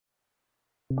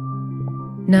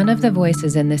None of the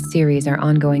voices in this series are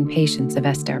ongoing patients of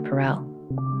Esther Perel.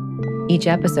 Each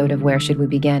episode of Where Should We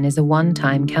Begin is a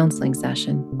one-time counseling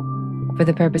session. For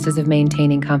the purposes of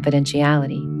maintaining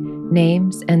confidentiality,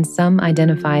 names and some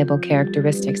identifiable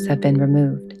characteristics have been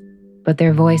removed, but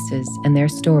their voices and their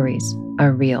stories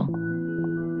are real.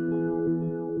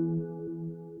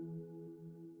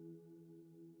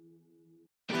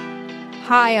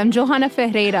 Hi, I'm Johanna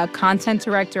Ferreira, content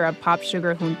director at Pop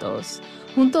Sugar Juntos.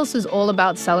 Juntos is all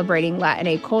about celebrating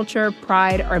Latin culture,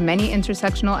 pride, our many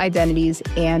intersectional identities,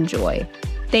 and joy.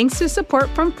 Thanks to support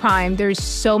from Prime, there's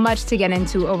so much to get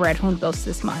into over at Juntos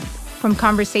this month. From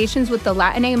conversations with the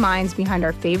Latin minds behind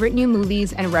our favorite new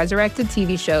movies and resurrected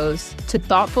TV shows, to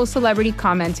thoughtful celebrity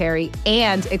commentary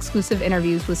and exclusive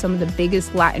interviews with some of the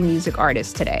biggest Latin music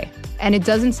artists today. And it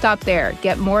doesn't stop there.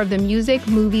 Get more of the music,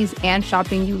 movies, and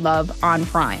shopping you love on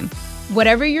Prime.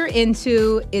 Whatever you're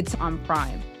into, it's on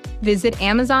Prime. Visit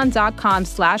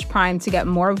Amazon.com/Prime to get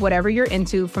more of whatever you're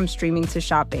into, from streaming to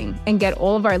shopping. And get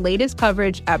all of our latest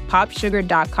coverage at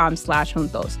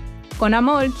popsugar.com/juntos. Con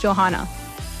amor, Johanna.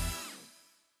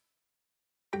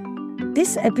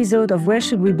 This episode of Where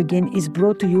Should We Begin is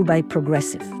brought to you by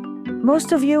Progressive.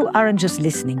 Most of you aren't just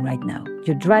listening right now.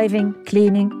 You're driving,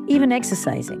 cleaning, even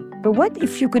exercising. But what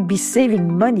if you could be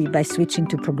saving money by switching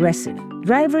to Progressive?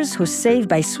 Drivers who save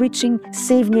by switching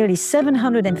save nearly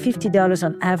 $750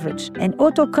 on average, and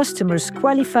auto customers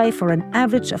qualify for an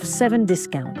average of 7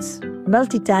 discounts.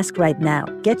 Multitask right now.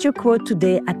 Get your quote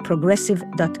today at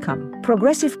progressive.com.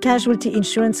 Progressive Casualty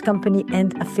Insurance Company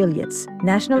and Affiliates.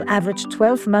 National average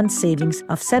 12-month savings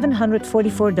of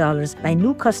 $744 by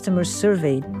new customers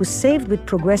surveyed who saved with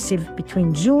Progressive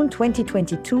between June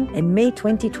 2022 and May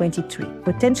 2023.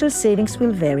 Potential savings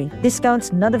will vary.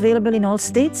 Discounts not available in all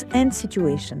states and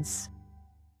situations.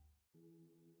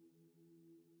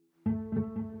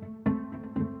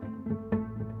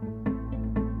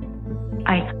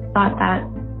 I thought that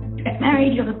you get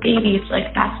married, you have a baby, it's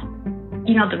like that's,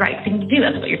 the right thing to do.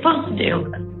 That's what you're supposed to do.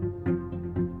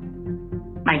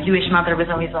 My Jewish mother was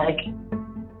always like,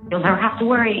 you'll never have to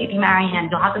worry if you marry him.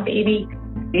 You'll have a baby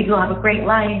will have a great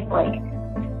life.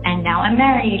 And now I'm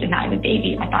married and I have a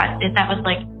baby. I thought that was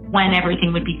when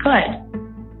everything would be good.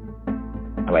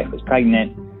 My wife was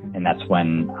pregnant, and that's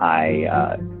when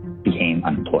I became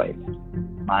unemployed.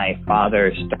 My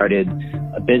father started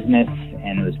a business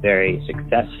and was very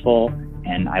successful,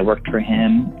 and I worked for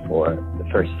him for the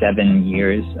first 7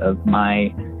 years of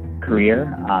my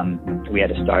career. We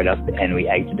had a startup and we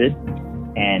exited,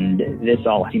 and this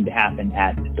all seemed to happen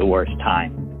at the worst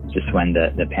time. Just when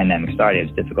the pandemic started, it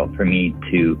was difficult for me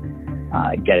to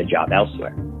get a job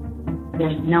elsewhere.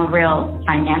 There's no real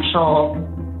financial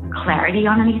clarity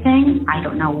on anything. I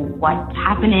don't know what's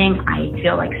happening. I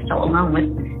feel so alone with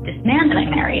this man that I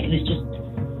married, who's just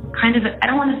kind of, I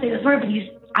don't want to say this word, but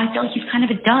I feel like he's kind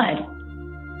of a dud.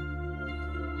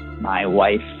 My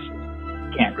wife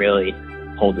can't really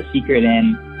hold a secret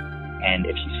in, and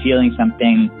if she's feeling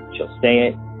something, she'll say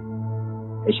it.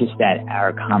 It's just that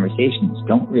our conversations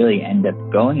don't really end up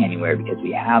going anywhere because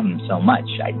we have them so much.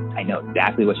 I know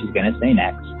exactly what she's going to say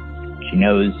next. She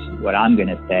knows what I'm going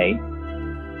to say.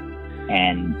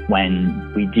 And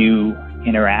when we do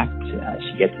interact,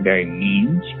 she gets very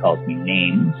mean. She calls me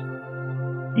names.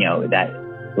 That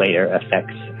later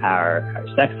affects our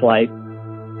sex life.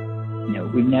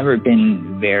 We've never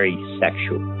been very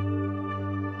sexual.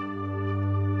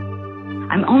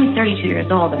 I'm only 32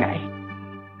 years old, and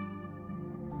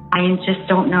I just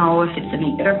don't know if it's a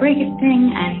make it or break it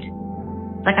thing. And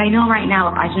I know right now,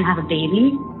 if I didn't have a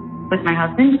baby with my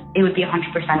husband, it would be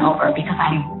 100% over because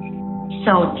I'm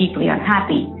so deeply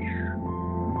unhappy.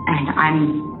 And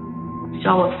I'm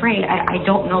so afraid. I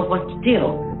don't know what to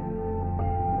do.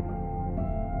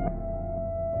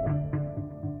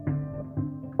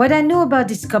 What I know about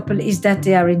this couple is that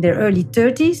they are in their early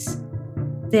 30s.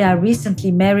 They are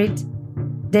recently married.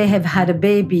 They have had a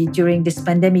baby during this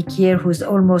pandemic year who's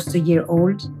almost a year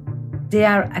old. They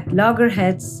are at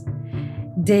loggerheads.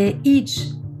 They each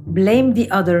blame the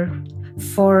other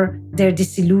for their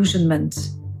disillusionment.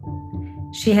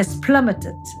 She has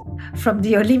plummeted from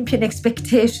the Olympian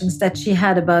expectations that she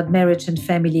had about marriage and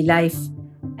family life,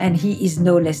 and he is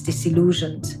no less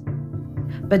disillusioned,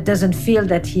 but doesn't feel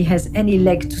that he has any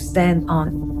leg to stand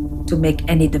on to make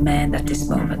any demand at this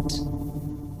moment.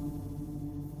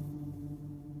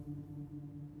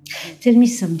 Tell me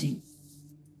something.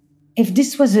 If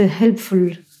this was a helpful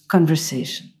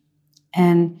conversation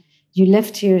and you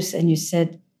left here and you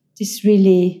said, this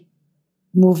really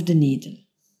moved the needle,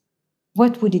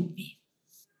 what would it be?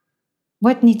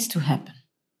 What needs to happen?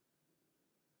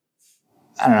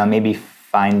 I don't know, maybe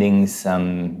finding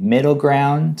some middle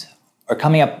ground or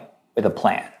coming up with a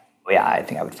plan. Yeah, I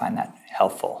think I would find that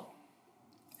helpful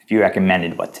if you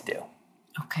recommended what to do.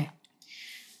 Okay.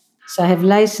 So I have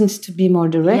license to be more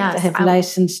direct. Yes, I have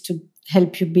license to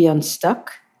help you be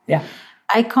unstuck. Yeah.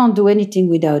 I can't do anything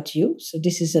without you. So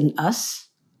this is an us.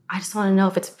 I just want to know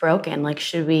if it's broken. Like,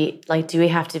 do we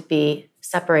have to be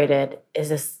separated? Is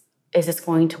this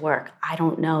going to work? I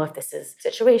don't know if this is a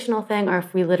situational thing or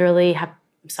if we literally have,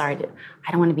 I'm sorry,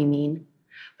 I don't want to be mean,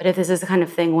 but if this is the kind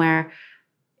of thing where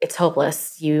it's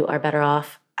hopeless, you are better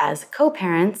off as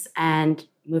co-parents and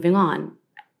moving on.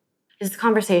 This is the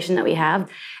conversation that we have.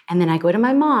 And then I go to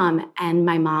my mom and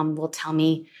my mom will tell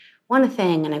me one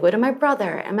thing, and I go to my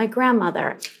brother and my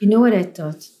grandmother. You know what I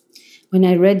thought? When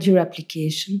I read your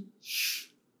application,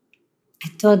 I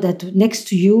thought that next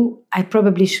to you, I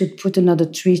probably should put another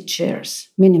 3 chairs,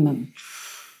 minimum.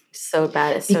 So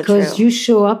bad, it's so true. Because you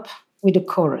show up with a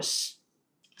chorus.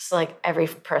 It's like every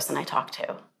person I talk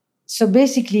to. So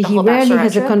basically, he whole rarely bachelorette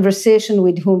has a trip? conversation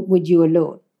with you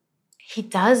alone. He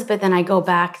does, but then I go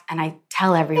back and I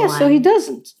tell everyone. Yeah, so he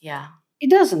doesn't. Yeah. He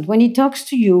doesn't. When he talks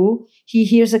to you, he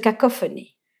hears a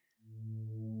cacophony.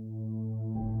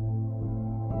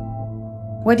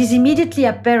 What is immediately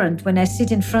apparent when I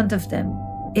sit in front of them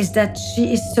is that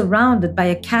she is surrounded by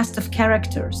a cast of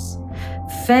characters,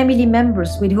 family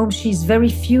members with whom she is very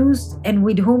fused and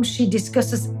with whom she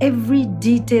discusses every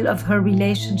detail of her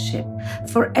relationship.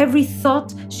 For every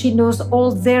thought, she knows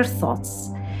all their thoughts,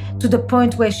 to the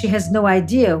point where she has no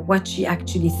idea what she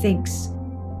actually thinks,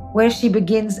 where she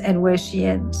begins and where she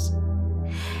ends.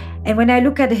 And when I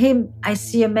look at him, I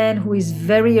see a man who is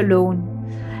very alone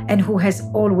and who has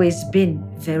always been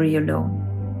very alone.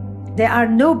 There are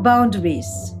no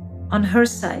boundaries on her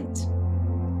side.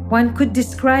 One could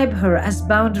describe her as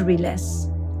boundaryless,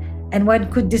 and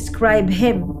one could describe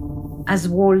him as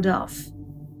walled off. Do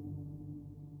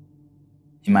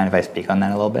you mind if I speak on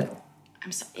that a little bit?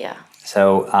 Yeah.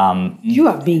 So, You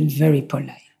are being very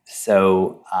polite.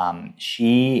 So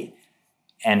she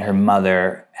and her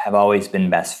mother have always been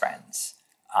best friends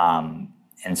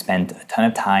and spent a ton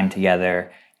of time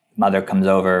together. Mother comes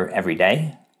over every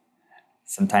day.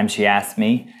 Sometimes she asks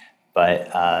me,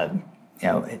 but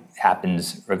it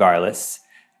happens regardless.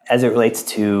 As it relates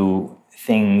to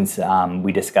things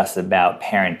we discuss about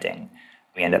parenting,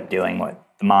 we end up doing what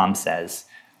the mom says,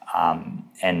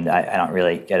 and I don't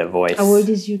really get a voice. How old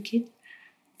is your kid?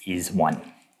 He's 1.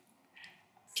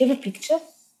 Do you have a picture?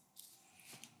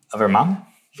 Of her mom?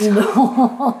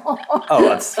 No.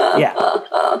 Yeah.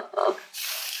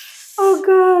 Oh,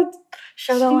 God.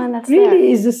 Show the one that's really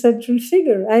there. is the central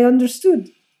figure. I understood.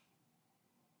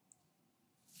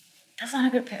 That's not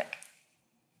a good pic.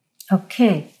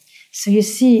 Okay. So you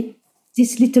see,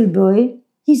 this little boy,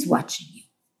 he's watching you.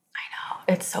 I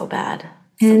know. It's so bad.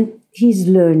 And he's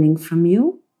learning from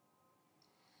you.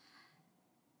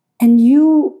 And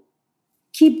you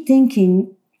keep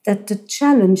thinking that the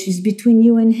challenge is between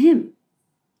you and him.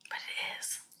 But it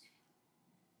is.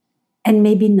 And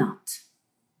maybe not.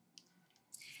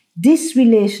 This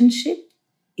relationship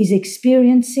is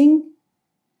experiencing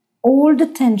all the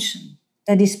tension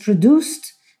that is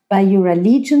produced by your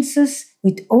allegiances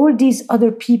with all these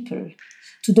other people,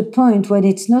 to the point when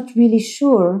it's not really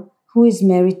sure who is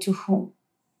married to whom.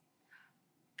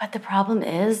 But the problem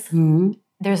is,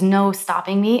 there's no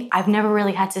stopping me. I've never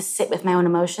really had to sit with my own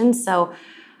emotions. So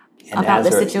about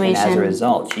the situation. And as a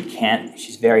result,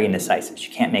 she's very indecisive.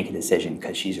 She can't make a decision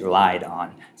because she's relied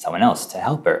on someone else to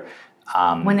help her.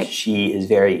 She is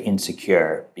very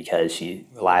insecure because she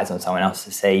relies on someone else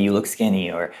to say, you look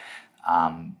skinny, or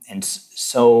and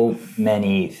so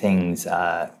many things,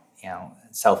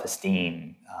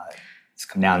 self-esteem, it's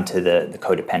come down to the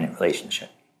codependent relationship.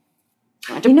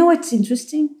 You know what's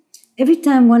interesting? Every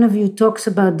time one of you talks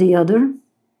about the other,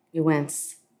 you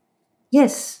wince.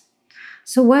 Yes.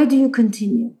 So why do you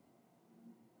continue?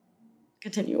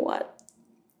 Continue what?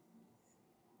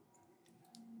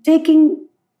 Taking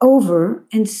over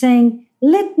and saying,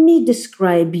 let me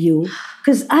describe you,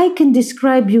 because I can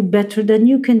describe you better than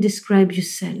you can describe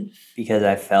yourself. Because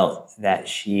I felt that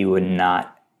she would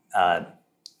not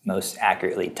most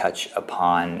accurately touch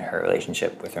upon her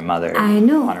relationship with her mother I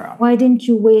know. on her own. Why didn't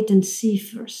you wait and see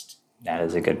first? That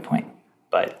is a good point.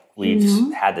 But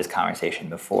we've had this conversation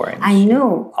before. And I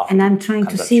know. And I'm trying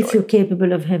to see if you're short.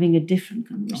 capable of having a different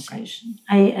conversation.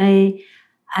 Okay.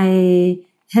 I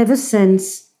have a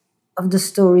sense of the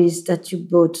stories that you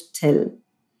both tell.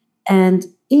 And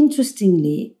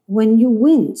interestingly, when you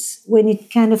wince, when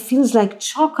it kind of feels like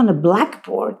chalk on a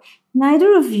blackboard,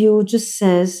 neither of you just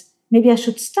says, maybe I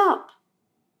should stop.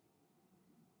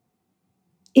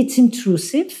 It's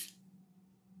intrusive.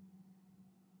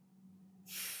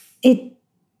 it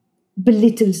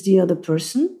belittles the other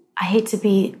person.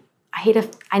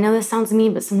 I know this sounds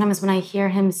mean, but sometimes when I hear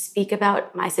him speak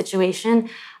about my situation,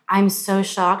 I'm so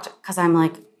shocked because I'm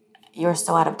like, you're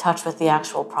so out of touch with the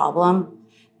actual problem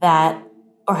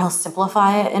or he'll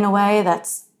simplify it in a way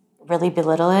that's really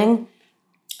belittling.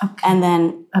 Okay. And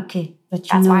then okay, but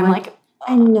that's why I'm like,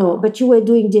 I know, but you were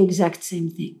doing the exact same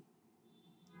thing.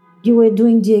 You were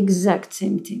doing the exact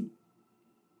same thing.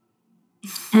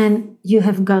 And you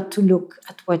have got to look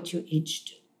at what you each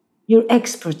do. You're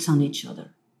experts on each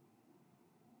other.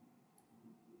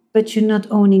 But you're not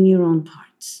owning your own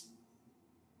parts.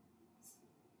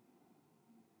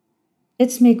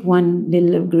 Let's make one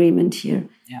little agreement here.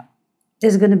 Yeah.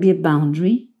 There's going to be a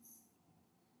boundary.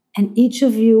 And each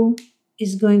of you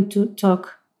is going to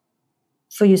talk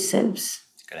for yourselves.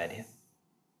 It's a good idea.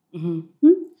 mm-hmm.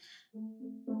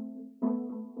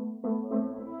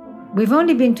 We've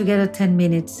only been together 10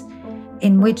 minutes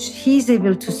in which he's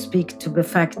able to speak to the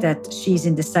fact that she's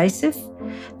indecisive,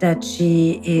 that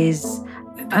she is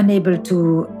unable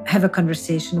to have a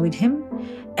conversation with him.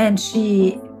 And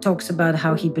she talks about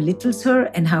how he belittles her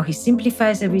and how he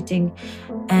simplifies everything.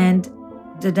 And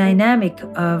the dynamic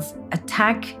of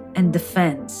attack and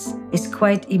defense is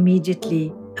quite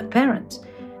immediately apparent.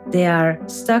 They are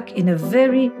stuck in a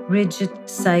very rigid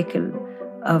cycle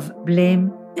of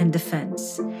blame and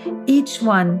defense. Each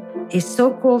one is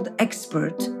so-called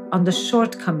expert on the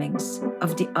shortcomings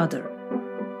of the other.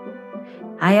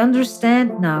 I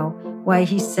understand now why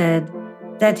he said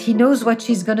that he knows what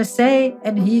she's going to say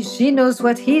and she knows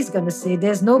what he's going to say.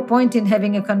 There's no point in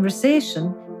having a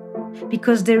conversation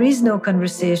because there is no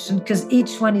conversation because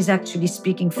each one is actually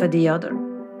speaking for the other.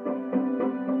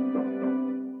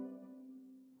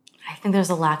 I think there's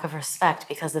a lack of respect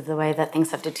because of the way that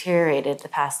things have deteriorated the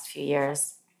past few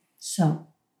years. So,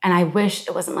 and I wish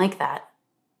it wasn't like that.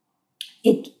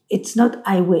 It's not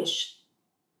I wish.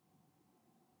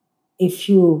 If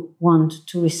you want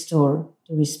to restore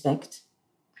the respect,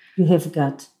 you have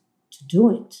got to do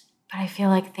it. But I feel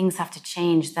like things have to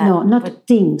change. No, not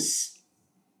things.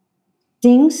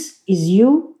 Things is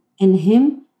you and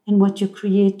him and what you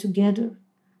create together.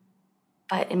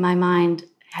 But in my mind,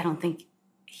 I don't think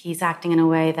he's acting in a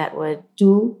way that would...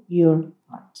 Do your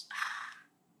part.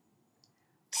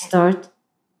 Start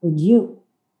with you.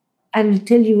 I will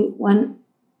tell you one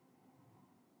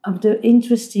of the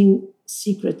interesting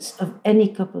secrets of any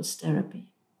couples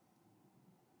therapy.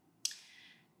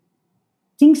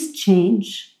 Things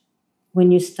change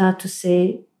when you start to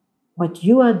say what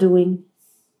you are doing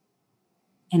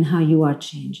and how you are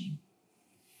changing.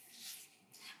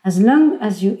 As long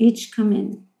as you each come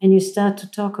in and you start to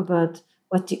talk about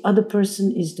what the other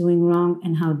person is doing wrong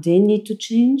and how they need to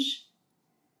change,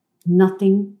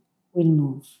 nothing will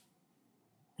move.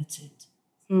 That's it.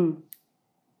 But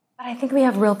I think we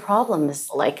have real problems,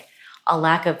 like a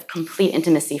lack of complete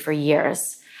intimacy for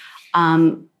years.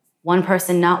 One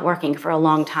person not working for a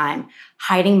long time,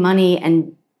 hiding money.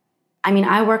 And I mean,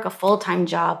 I work a full-time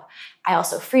job. I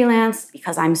also freelance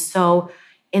because I'm so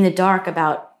in the dark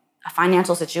about a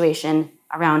financial situation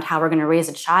around how we're going to raise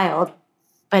a child.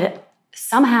 But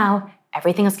somehow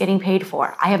everything is getting paid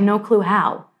for. I have no clue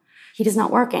how. He is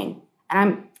not working. And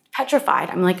I'm petrified.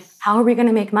 I'm like, how are we going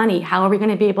to make money? How are we going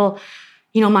to be able,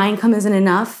 my income isn't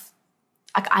enough.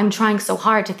 I'm trying so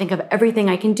hard to think of everything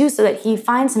I can do so that he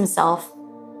finds himself.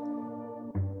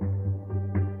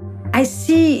 I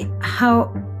see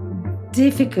how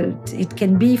difficult it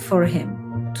can be for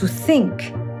him to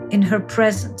think in her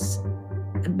presence.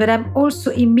 But I'm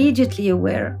also immediately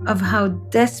aware of how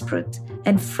desperate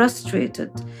and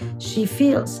frustrated she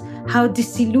feels, how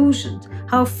disillusioned,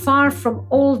 how far from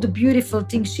all the beautiful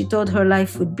things she thought her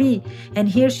life would be. And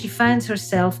here she finds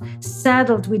herself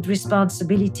saddled with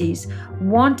responsibilities,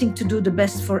 wanting to do the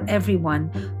best for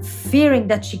everyone, fearing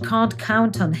that she can't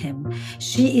count on him.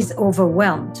 She is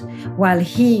overwhelmed, while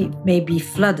he may be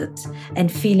flooded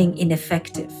and feeling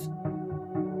ineffective.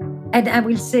 And I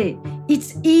will say,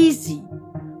 it's easy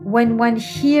when one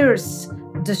hears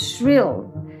the shrill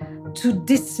to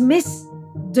dismiss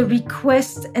the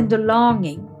request and the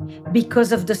longing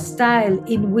because of the style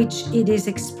in which it is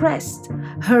expressed.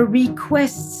 Her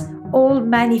requests all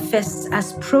manifest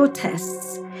as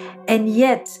protests, and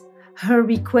yet her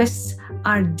requests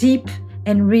are deep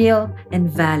and real and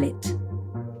valid.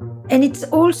 And it's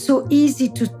also easy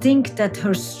to think that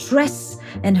her stress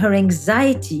and her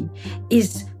anxiety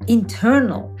is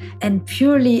internal and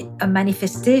purely a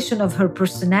manifestation of her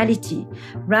personality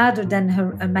rather than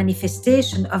a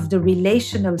manifestation of the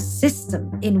relational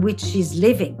system in which she's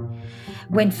living.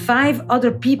 When 5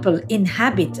 other people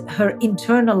inhabit her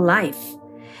internal life,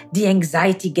 the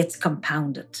anxiety gets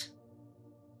compounded.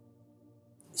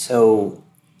 So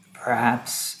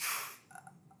perhaps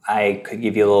I could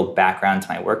give you a little background to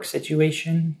my work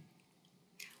situation.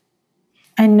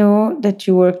 I know that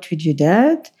you worked with your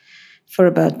dad for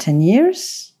about 10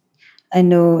 years. I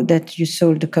know that you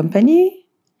sold the company.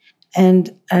 And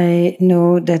I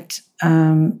know that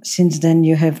since then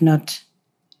you have not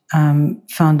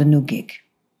found a new gig.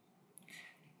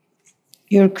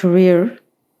 Your career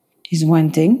is one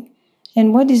thing.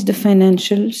 And what is the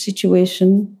financial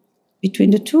situation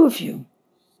between the two of you?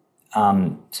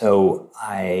 So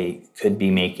I could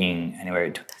be making anywhere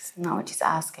to... That's not what she's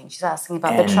asking. She's asking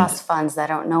about the trust funds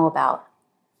that I don't know about.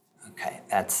 Okay,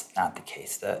 that's not the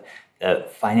case. The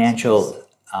financial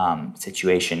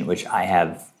situation, which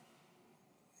I've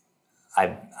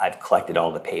collected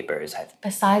all the papers.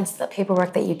 Besides the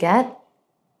paperwork that you get,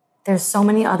 there's so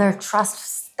many other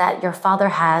trusts that your father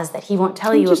has that he won't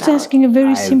tell you about. I'm just asking a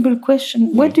very simple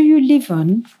question. What do you live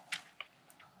on?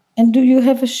 And do you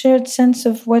have a shared sense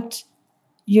of what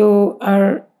you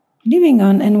are living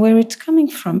on and where it's coming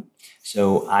from?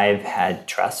 So I've had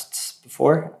trusts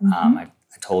before. I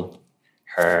told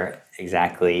her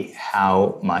exactly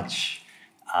how much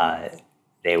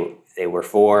they were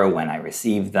for when I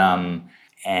received them,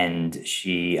 and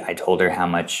I told her how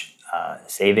much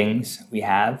savings we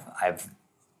have. I've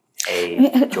a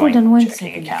joint hold on one checking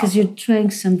second, account. because you're trying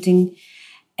something,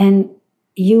 and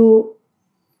you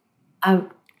are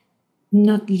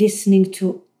not listening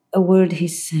to a word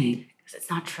he's saying. It's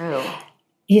not true.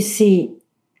 You see,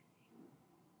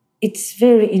 it's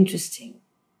very interesting.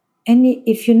 And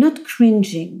if you're not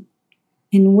cringing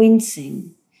and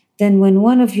wincing, then when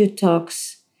one of you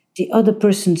talks, the other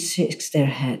person shakes their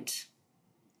head.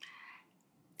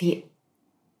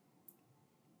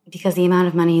 Because the amount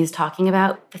of money he's talking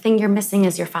about, the thing you're missing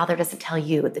is your father doesn't tell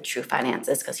you the true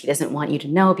finances because he doesn't want you to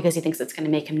know, because he thinks it's going to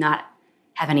make him not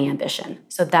have any ambition.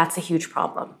 So that's a huge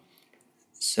problem.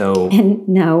 And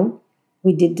now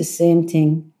we did the same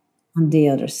thing on the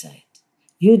other side.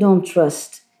 You don't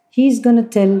trust. He's going to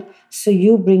tell, so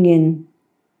you bring in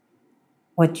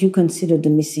what you consider the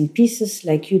missing pieces,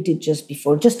 like you did just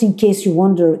before, just in case you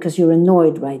wonder, because you're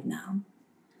annoyed right now.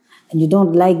 And you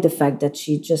don't like the fact that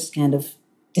she just kind of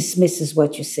dismisses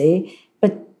what you say.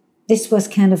 But this was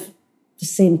kind of the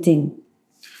same thing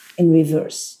in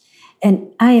reverse.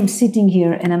 And I am sitting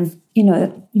here and I'm,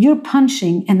 you're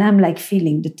punching and I'm like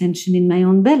feeling the tension in my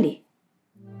own belly.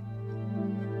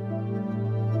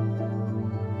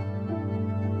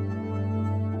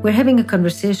 We're having a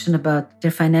conversation about their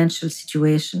financial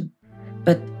situation,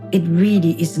 but it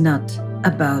really is not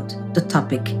about the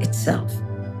topic itself.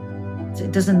 So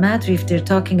it doesn't matter if they're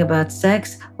talking about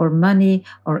sex or money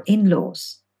or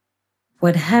in-laws.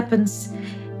 What happens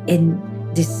in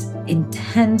this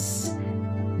intense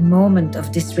moment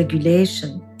of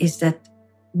dysregulation is that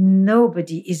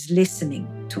nobody is listening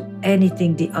to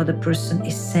anything the other person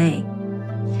is saying.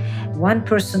 One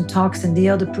person talks and the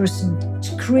other person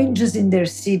cringes in their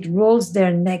seat, rolls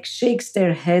their neck, shakes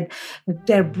their head,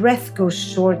 their breath goes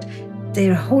short.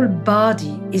 Their whole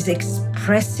body is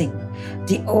expressing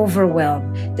the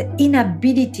overwhelm, the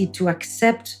inability to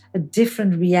accept a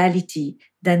different reality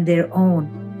than their own.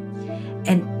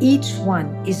 And each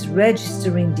one is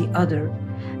registering the other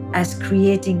as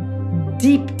creating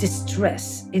deep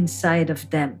distress inside of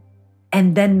them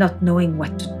and then not knowing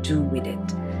what to do with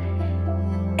it.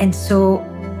 And so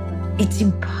it's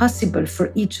impossible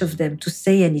for each of them to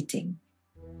say anything.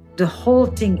 The whole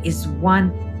thing is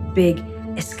one big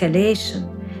escalation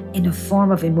in a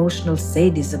form of emotional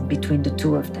sadism between the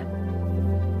two of them.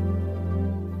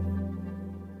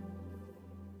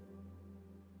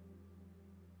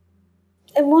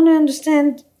 I want to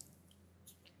understand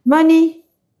money,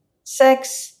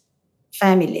 sex,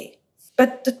 family.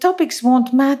 But the topics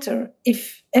won't matter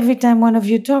if every time one of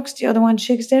you talks, the other one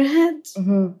shakes their head.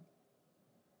 Mm-hmm.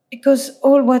 Because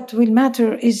all what will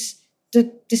matter is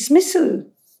the dismissal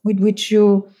with which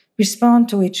you respond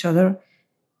to each other.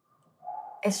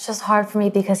 It's just hard for me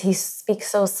because he speaks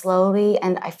so slowly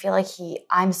and I feel like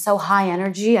I'm so high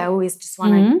energy. I always just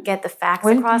want to get the facts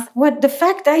across. What the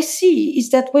fact I see is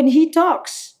that when he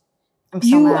talks,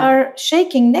 you are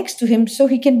shaking next to him so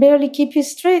he can barely keep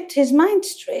his mind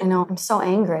straight. I know, I'm so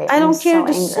angry. I don't care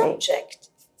the subject.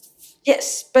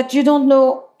 Yes, but you don't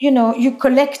know, you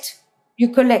collect.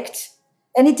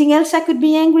 Anything else I could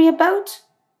be angry about?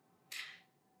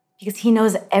 Because he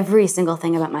knows every single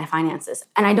thing about my finances.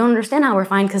 And I don't understand how we're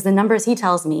fine because the numbers he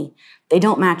tells me, they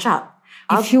don't match up.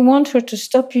 If you want her to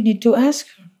stop, you need to ask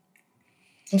her.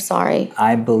 I'm sorry.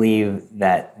 I believe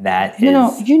that is...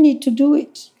 No, you need to do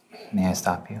it. May I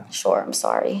stop you? Sure, I'm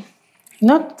sorry.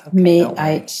 Not may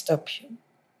I stop you.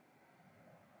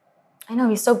 I know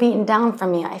he's so beaten down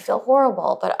from me. I feel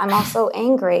horrible, but I'm also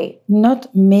angry.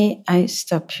 Not may I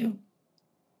stop you.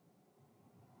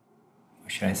 What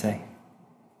should I say?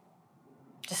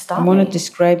 Just stop I want me. to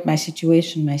describe my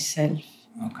situation myself.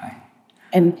 Okay.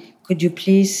 And could you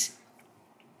please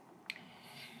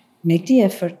make the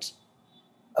effort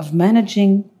of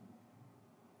managing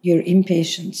your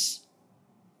impatience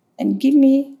and give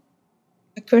me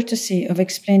a courtesy of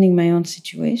explaining my own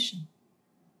situation?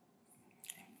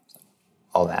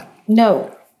 All that.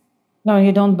 No,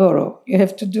 you don't borrow. You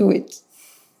have to do it.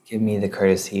 Give me the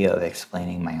courtesy of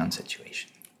explaining my own situation.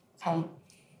 Okay.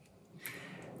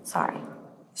 Sorry.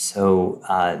 So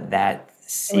that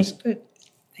It was good.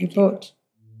 You both.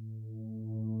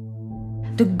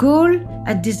 The goal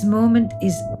at this moment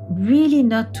is really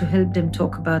not to help them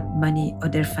talk about money or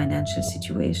their financial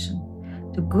situation.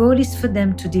 The goal is for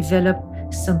them to develop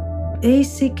some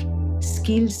basic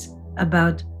skills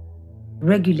about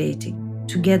regulating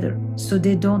together so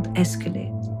they don't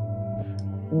escalate.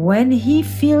 When he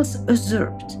feels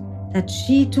usurped that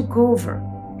she took over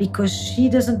because she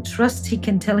doesn't trust he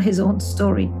can tell his own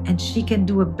story and she can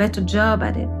do a better job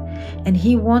at it, and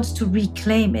he wants to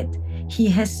reclaim it, he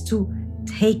has to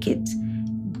take it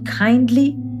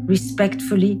kindly,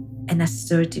 respectfully, and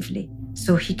assertively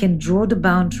so he can draw the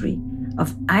boundary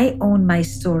of I own my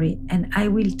story and I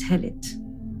will tell it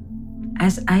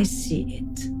as I see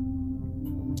it.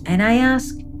 And I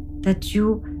ask that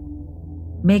you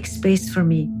make space for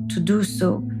me to do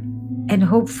so and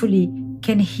hopefully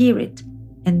can hear it.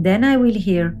 And then I will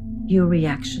hear your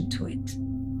reaction to it.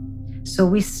 So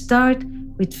we start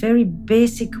with very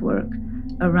basic work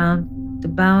around the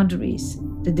boundaries,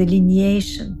 the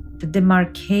delineation, the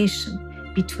demarcation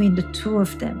between the two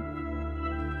of them.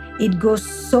 It goes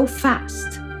so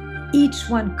fast, each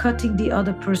one cutting the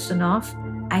other person off,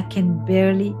 I can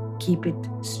barely keep it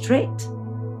straight.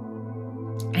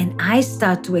 And I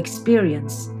start to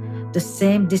experience the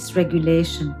same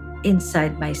dysregulation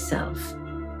inside myself.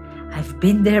 I've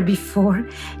been there before,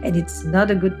 and it's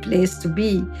not a good place to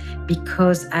be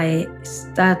because I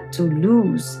start to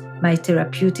lose my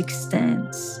therapeutic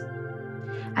stance.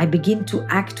 I begin to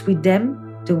act with them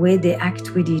the way they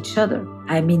act with each other.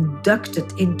 I'm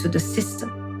inducted into the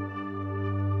system.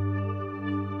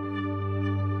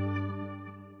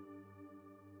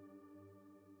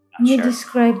 Can you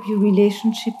describe your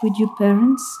relationship with your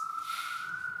parents?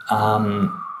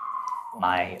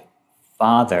 My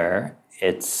father,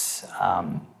 it's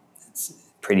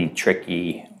pretty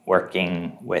tricky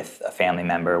working with a family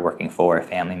member, working for a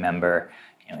family member,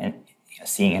 and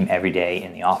seeing him every day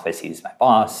in the office. He's my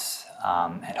boss.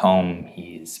 At home,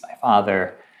 he's my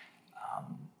father.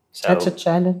 So that's a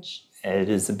challenge. It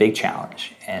is a big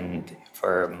challenge. And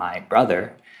for my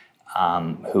brother,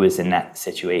 who was in that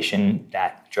situation,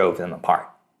 that drove them apart.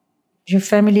 Your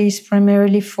family is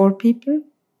primarily 4 people?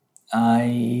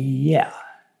 Yeah.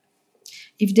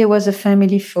 If there was a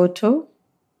family photo?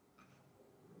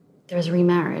 There was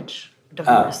remarriage,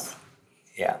 divorce.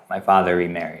 Yeah, my father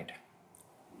remarried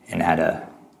and had a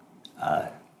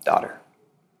daughter.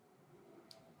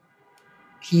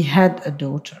 He had a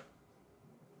daughter.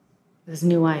 His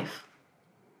new wife.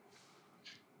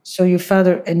 So your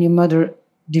father and your mother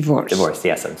divorced? Divorced,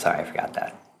 yes, I'm sorry, I forgot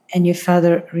that. And your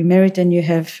father remarried and you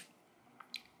have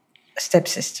a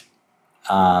stepsister?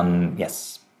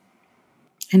 Yes.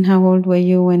 And how old were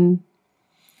you when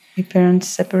your parents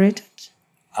separated?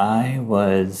 I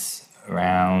was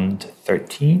around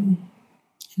 13.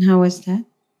 And how was that?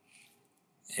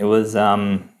 It was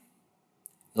a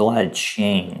lot of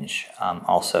change,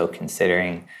 also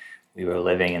considering we were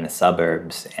living in the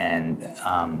suburbs, and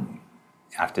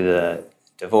after the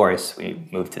divorce, we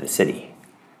moved to the city.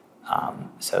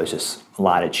 So it was just a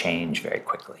lot of change very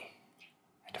quickly.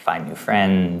 I had to find new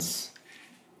friends,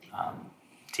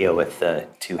 deal with the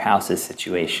 2 houses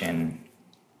situation.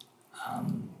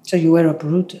 So you were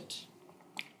uprooted?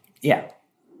 Yeah.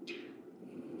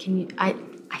 I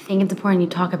think it's important you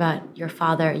talk about your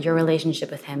father, your relationship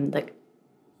with him,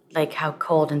 like how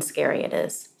cold and scary it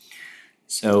is.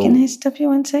 So can I stop you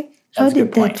one sec? How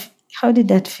did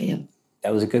that feel?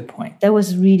 That was a good point. That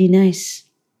was really nice.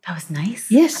 That was nice?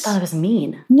 Yes. I thought it was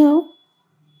mean. No,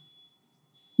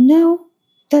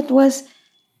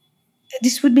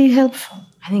 this would be helpful.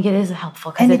 I think it is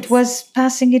helpful. And it was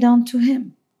passing it on to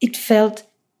him. It felt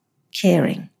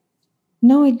caring.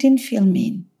 No, it didn't feel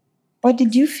mean. What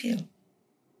did you feel?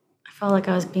 I felt like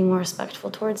I was being more respectful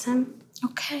towards him.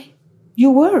 Okay.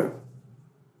 You were.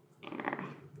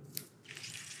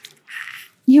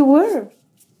 You were.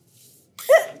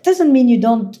 Doesn't mean you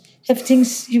don't have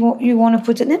things you want to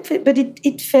put an effort, but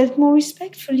it felt more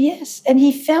respectful, yes. And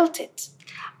he felt it.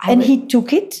 he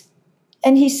took it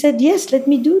and he said, yes, let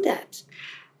me do that.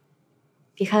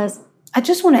 Because I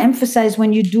just want to emphasize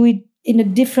when you do it in a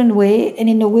different way and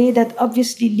in a way that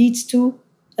obviously leads to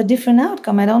a different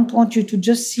outcome. I don't want you to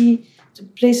just see the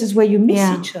places where you miss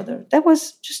each other. That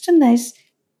was just a nice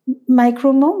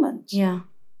micro moment. Yeah.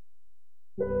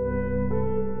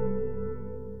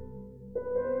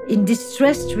 In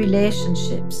distressed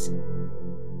relationships,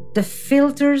 the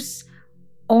filters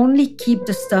only keep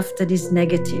the stuff that is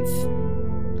negative.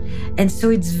 And so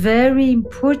it's very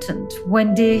important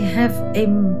when they have a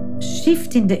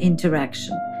shift in the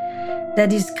interaction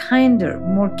that is kinder,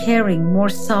 more caring, more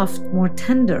soft, more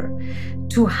tender,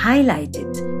 to highlight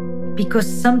it. Because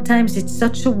sometimes it's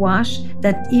such a wash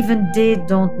that even they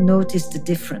don't notice the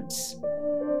difference.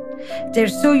 They're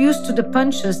so used to the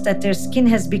punches that their skin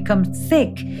has become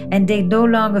thick and they no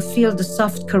longer feel the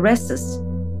soft caresses.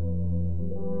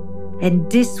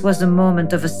 And this was a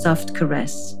moment of a soft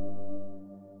caress.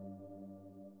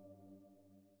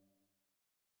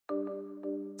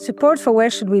 Support for Where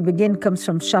Should We Begin comes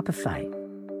from Shopify.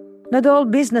 Not all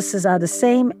businesses are the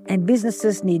same, and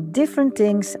businesses need different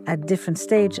things at different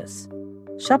stages.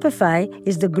 Shopify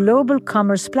is the global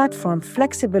commerce platform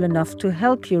flexible enough to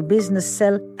help your business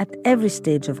sell at every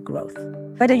stage of growth.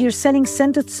 Whether you're selling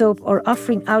scented soap or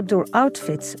offering outdoor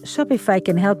outfits, Shopify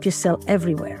can help you sell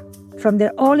everywhere. From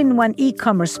their all-in-one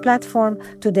e-commerce platform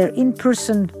to their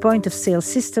in-person point-of-sale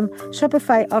system,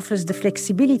 Shopify offers the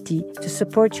flexibility to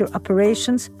support your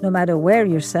operations no matter where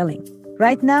you're selling.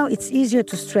 Right now, it's easier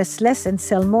to stress less and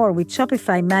sell more with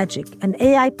Shopify Magic, an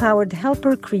AI-powered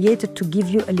helper created to give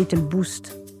you a little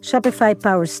boost. Shopify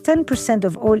powers 10%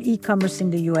 of all e-commerce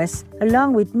in the US,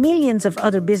 along with millions of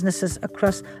other businesses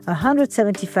across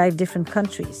 175 different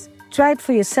countries. Try it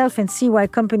for yourself and see why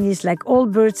companies like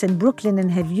Allbirds and Brooklinen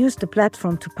have used the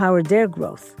platform to power their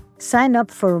growth. Sign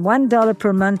up for a $1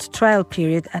 per month trial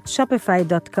period at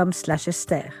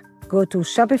shopify.com/Esther. Go to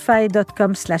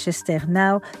shopify.com/Esther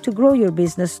now to grow your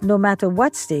business no matter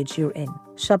what stage you're in.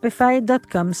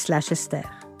 Shopify.com/Esther.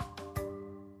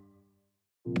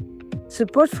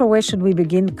 Support for Where Should We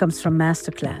Begin comes from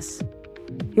Masterclass.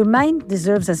 Your mind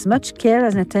deserves as much care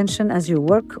and attention as your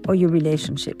work or your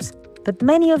relationships. But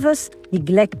many of us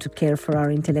neglect to care for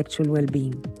our intellectual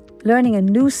well-being. Learning a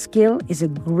new skill is a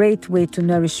great way to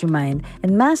nourish your mind,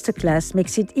 and Masterclass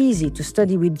makes it easy to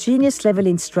study with genius-level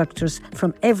instructors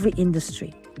from every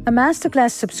industry. A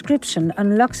Masterclass subscription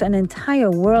unlocks an entire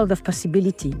world of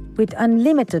possibility with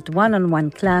unlimited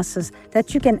one-on-one classes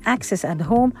that you can access at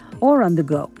home or on the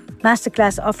go.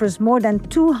 Masterclass offers more than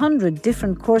 200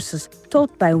 different courses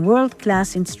taught by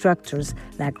world-class instructors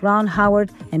like Ron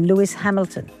Howard and Lewis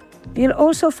Hamilton. You'll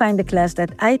also find a class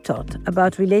that I taught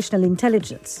about relational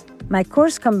intelligence. My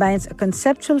course combines a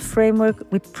conceptual framework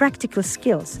with practical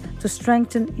skills to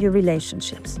strengthen your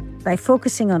relationships by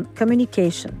focusing on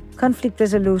communication, conflict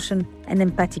resolution, and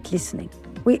empathic listening.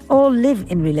 We all live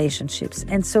in relationships,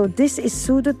 and so this is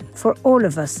suited for all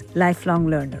of us lifelong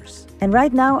learners. And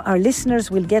right now, our listeners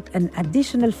will get an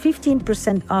additional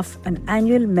 15% off an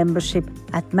annual membership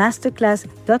at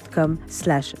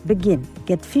masterclass.com/begin.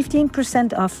 Get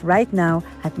 15% off right now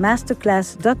at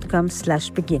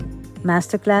masterclass.com/begin.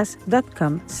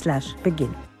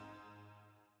 masterclass.com/begin.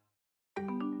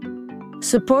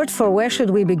 Support for Where Should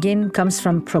We Begin comes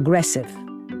from Progressive.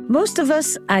 Most of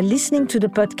us are listening to the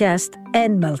podcast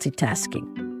and multitasking.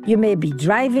 You may be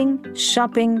driving,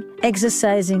 shopping,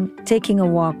 exercising, taking a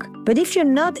walk. But if you're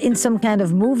not in some kind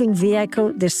of moving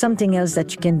vehicle, there's something else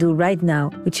that you can do right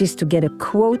now, which is to get a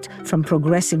quote from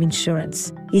Progressive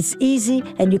Insurance. It's easy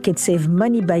and you can save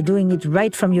money by doing it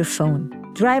right from your phone.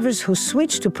 Drivers who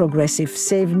switch to Progressive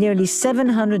save nearly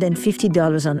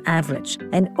 $750 on average,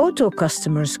 and auto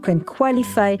customers can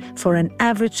qualify for an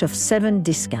average of 7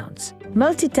 discounts.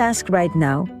 Multitask right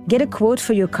now. Get a quote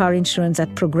for your car insurance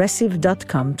at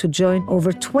progressive.com to join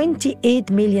over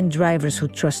 28 million drivers who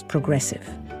trust Progressive.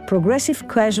 Progressive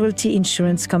Casualty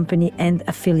Insurance Company and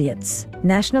Affiliates.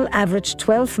 National average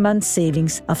 12-month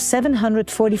savings of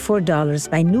 $744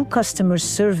 by new customers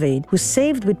surveyed who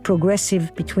saved with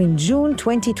Progressive between June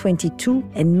 2022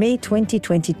 and May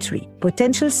 2023.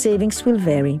 Potential savings will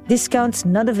vary. Discounts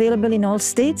not available in all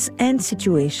states and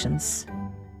situations.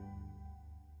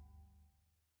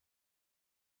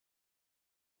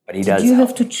 But he does. Did you help.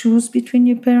 have to choose between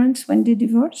your parents when they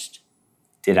divorced?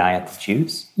 Did I have to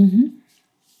choose? Mm-hmm.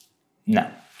 No.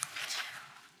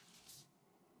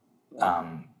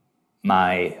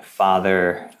 My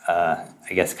father,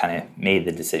 I guess, kind of made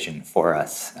the decision for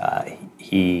us.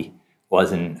 He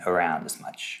wasn't around as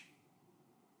much.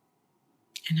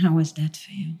 And how was that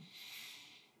for you?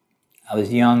 I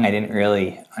was young. I didn't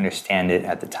really understand it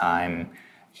at the time.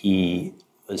 He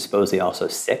was supposedly also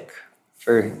sick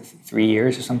for 3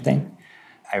 years or something.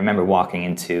 I remember walking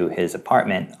into his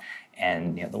apartment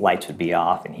and the lights would be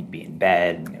off and he'd be in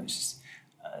bed, and it was just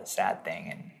a sad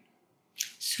thing. And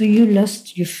So you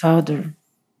lost your father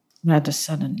rather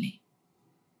suddenly.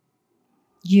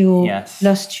 You Yes.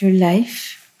 lost your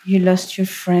life, you lost your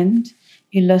friend,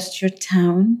 you lost your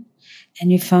town,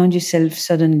 and you found yourself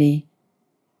suddenly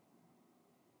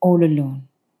all alone.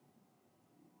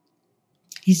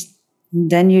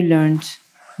 Then you learned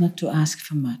not to ask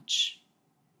for much.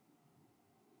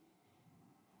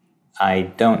 I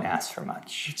don't ask for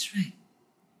much, That's right.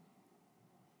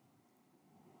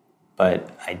 but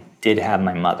I did have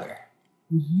my mother,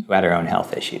 who had her own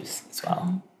health issues as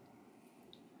well.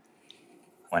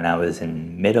 When I was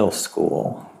in middle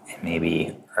school and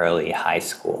maybe early high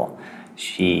school,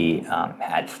 she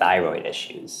had thyroid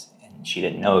issues, and she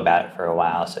didn't know about it for a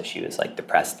while, so she was like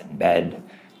depressed in bed.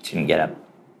 She didn't get up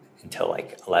until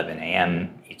like 11 a.m.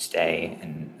 each day,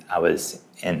 and I was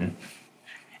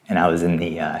in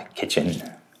the kitchen.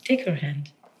 Take her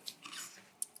hand.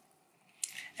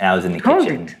 And I was in the Hold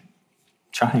kitchen it.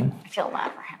 trying. I feel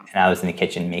bad for him. And I was in the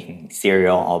kitchen making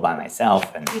cereal all by myself.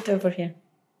 And Put it over here.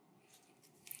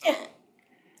 Yeah,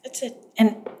 that's it. And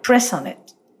press on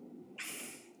it.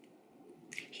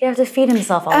 He'd have to feed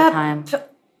himself all the time.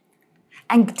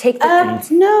 And take the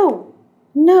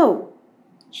No.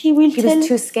 He will He tell. was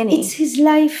too skinny. It's his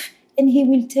life, and he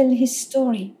will tell his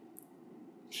story.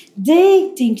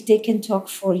 They think they can talk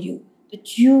for you,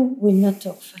 but you will not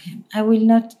talk for him. I will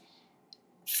not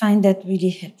find that really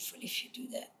helpful if you do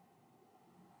that.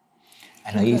 I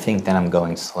know you think that I'm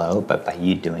going slow, but by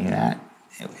you doing that,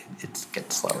 it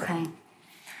gets slower. Okay.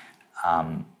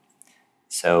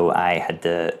 So I had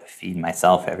to feed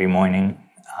myself every morning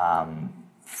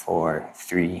for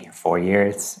 3-4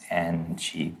 years, and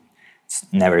she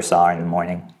never saw her in the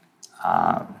morning.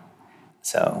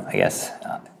 So I guess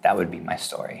that would be my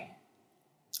story.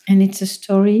 And it's a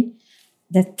story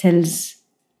that tells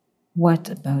what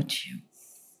about you?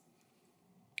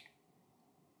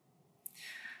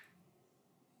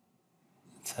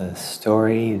 It's a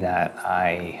story that I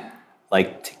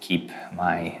like to keep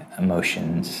my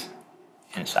emotions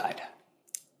inside.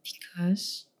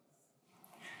 Because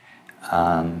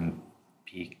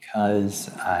Because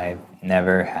I've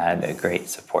never had a great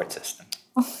support system.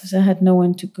 I had no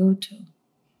one to go to.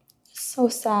 So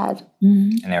sad.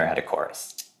 I never had a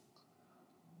chorus.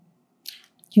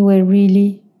 You were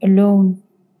really alone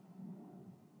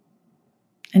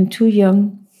and too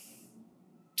young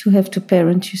to have to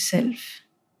parent yourself.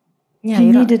 Yeah,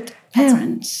 you don't- needed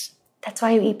parents. That's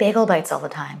why you eat bagel bites all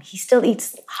the time. He still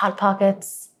eats Hot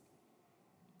Pockets.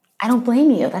 I don't blame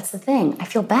you. That's the thing. I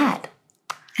feel bad.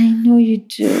 I know you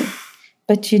do,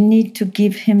 but you need to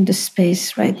give him the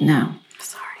space right now.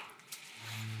 Sorry.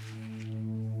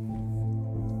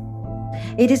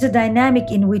 It is a dynamic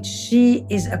in which she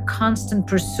is a constant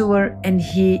pursuer and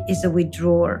he is a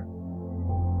withdrawer.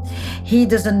 He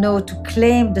doesn't know to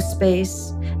claim the space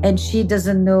and she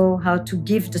doesn't know how to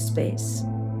give the space.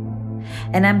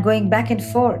 And I'm going back and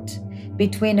forth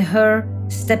between her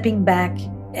stepping back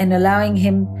and allowing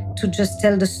him to just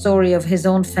tell the story of his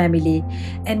own family.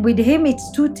 And with him,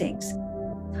 it's two things.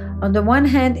 On the one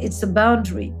hand, it's a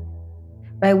boundary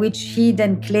by which he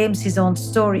then claims his own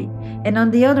story. And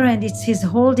on the other hand, it's his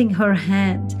holding her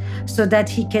hand so that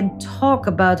he can talk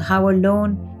about how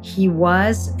alone he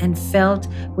was and felt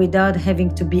without having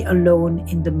to be alone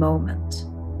in the moment.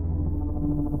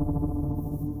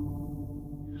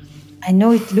 I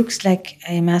know it looks like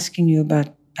I am asking you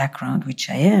about background, which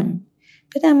I am,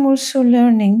 but I'm also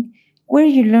learning where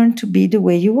you learn to be the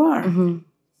way you are. Mm-hmm.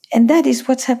 And that is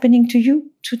what's happening to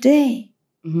you today.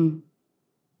 Mm-hmm.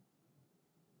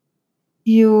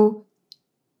 You,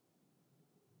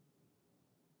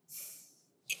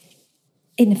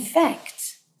 in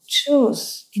fact,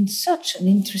 chose in such an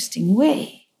interesting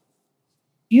way.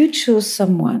 You chose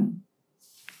someone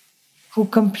who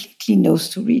completely knows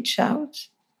to reach out,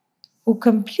 who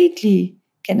completely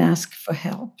can ask for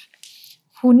help,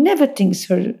 who never thinks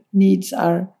her needs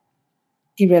are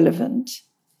irrelevant,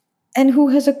 and who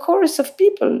has a chorus of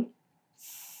people.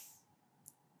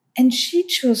 And she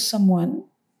chose someone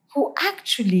who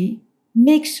actually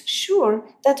makes sure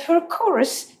that her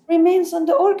chorus remains on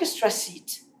the orchestra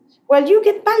seat while you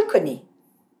get balcony.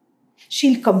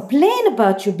 She'll complain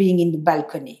about you being in the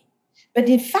balcony, but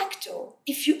in facto,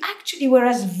 if you actually were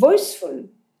as voiceful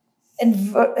and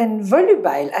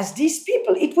volubile as these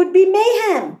people, it would be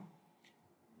mayhem.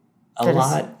 A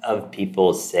lot of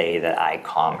people say that I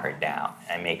calm her down.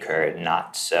 I make her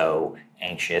not so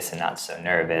anxious and not so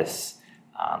nervous.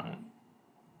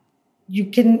 You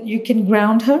can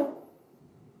ground her?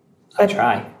 I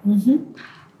try. Mm-hmm.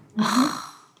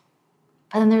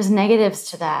 But then there's negatives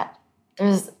to that.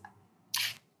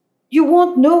 You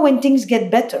won't know when things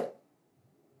get better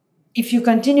if you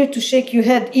continue to shake your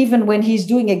head even when he's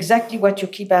doing exactly what you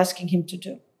keep asking him to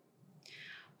do.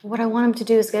 But what I want him to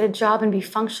do is get a job and be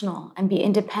functional and be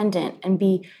independent and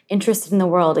be interested in the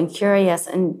world and curious.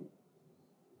 And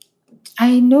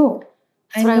I know.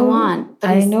 That's what I want. But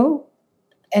I know.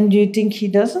 And do you think he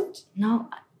doesn't? No,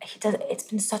 he does. It's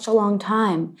been such a long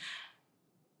time.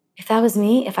 If that was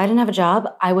me, if I didn't have a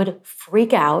job, I would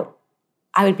freak out.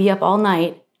 I would be up all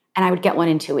night and I would get one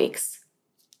in 2 weeks.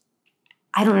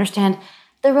 I don't understand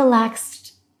the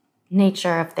relaxed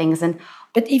nature of things.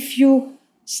 But if you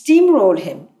steamroll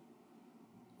him,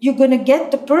 you're going to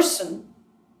get the person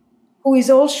who is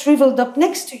all shriveled up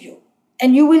next to you.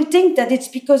 And you will think that it's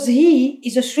because he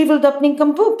is a shriveled up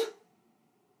nincompoop.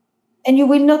 And you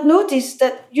will not notice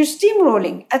that you're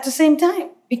steamrolling at the same time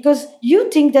because you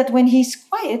think that when he's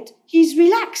quiet, he's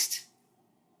relaxed.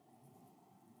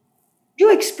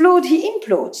 You explode, he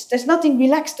implodes. There's nothing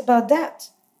relaxed about that.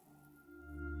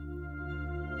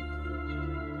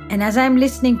 And as I'm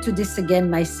listening to this again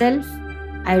myself,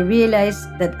 I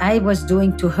realized that I was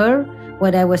doing to her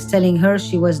what I was telling her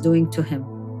she was doing to him.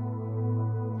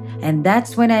 And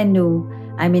that's when I knew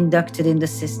I'm inducted in the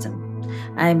system.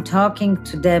 I'm talking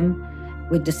to them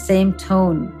with the same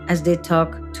tone as they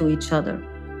talk to each other.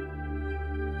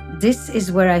 This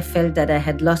is where I felt that I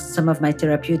had lost some of my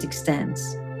therapeutic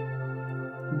stance.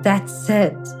 That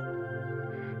said,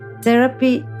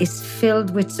 therapy is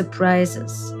filled with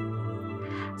surprises.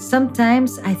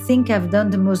 Sometimes I think I've done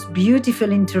the most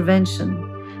beautiful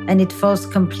intervention and it falls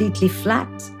completely flat.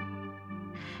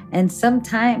 And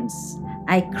sometimes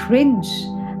I cringe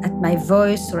at my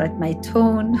voice or at my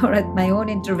tone or at my own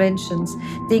interventions,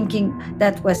 thinking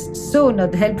that was so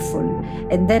not helpful.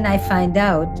 And then I find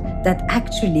out that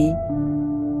actually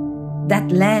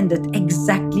that landed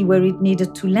exactly where it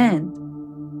needed to land.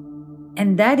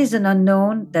 And that is an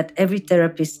unknown that every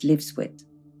therapist lives with.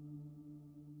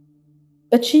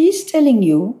 But she is telling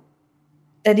you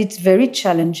that it's very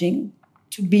challenging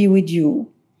to be with you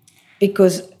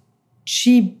because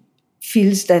she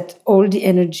feels that all the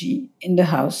energy in the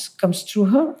house comes through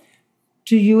her.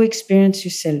 Do you experience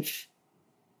yourself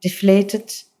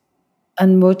deflated,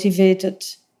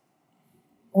 unmotivated,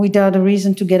 without a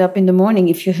reason to get up in the morning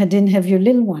if you didn't have your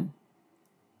little one?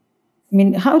 I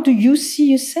mean, how do you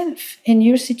see yourself in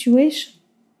your situation?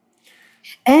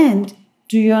 And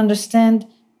do you understand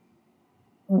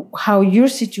how your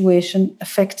situation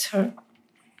affects her?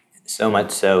 So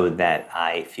much so that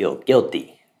I feel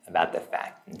guilty about the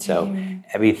fact. And so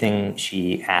everything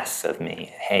she asks of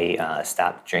me, hey,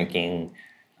 stop drinking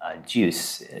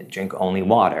juice, drink only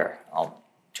water. I'll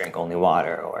drink only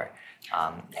water. Or,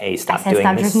 hey, stop doing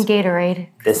stop this. Drinking Gatorade.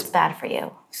 It's bad for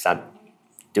you. Stop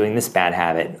doing this bad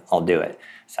habit. I'll do it.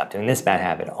 Stop doing this bad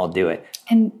habit. I'll do it.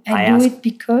 And I do it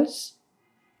because?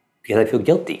 Because I feel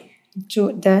guilty.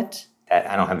 That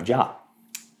I don't have a job.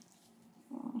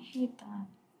 Oh, I hate that.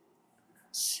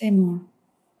 Say more.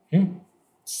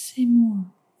 Say more.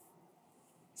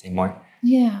 Say more?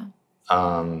 Yeah.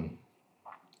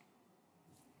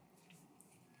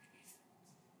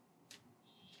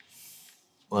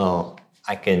 Well,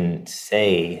 I can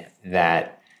say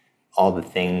that all the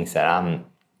things that I'm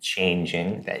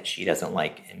changing that she doesn't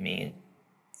like in me.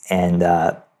 And,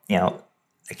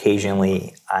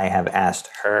 occasionally I have asked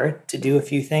her to do a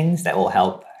few things that will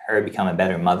help her become a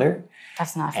better mother.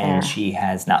 That's not fair. And she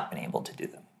has not been able to do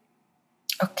them.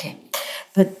 Okay.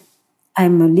 But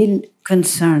I'm a little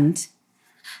concerned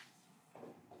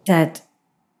that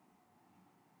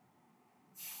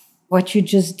what you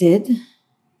just did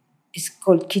is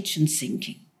called kitchen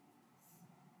sinking.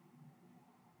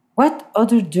 What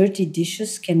other dirty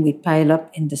dishes can we pile up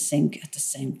in the sink at the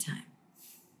same time?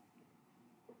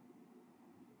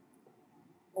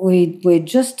 We're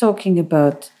just talking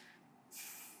about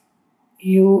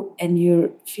you and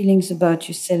your feelings about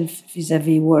yourself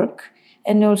vis-a-vis work,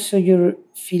 and also you're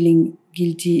feeling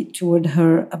guilty toward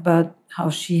her about how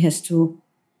she has to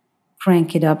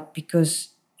crank it up because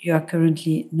you are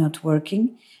currently not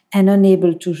working and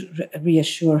unable to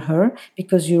reassure her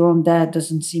because your own dad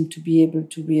doesn't seem to be able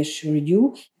to reassure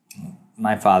you.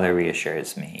 My father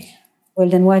reassures me. Well,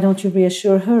 then why don't you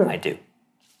reassure her? I do.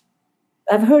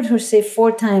 I've heard her say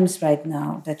 4 times right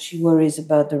now that she worries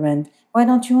about the rent. Why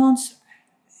don't you answer?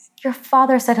 Your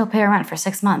father said he'll pay her rent for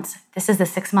 6 months. This is the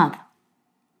 6th month.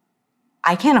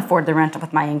 I can't afford the rent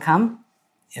with my income.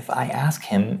 if I ask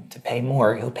him to pay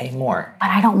more, he'll pay more. But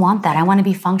I don't want that. I want to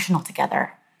be functional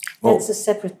together. Well, That's a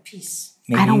separate piece.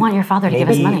 I don't want your father to give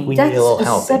us money. We That's need a little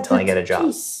help until I separate get a job.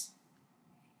 piece.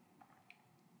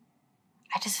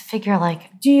 I just figure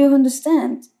like, Do you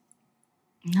understand?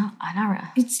 no, I never.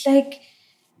 It's like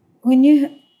when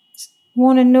you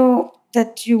want to know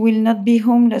that you will not be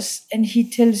homeless and he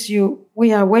tells you,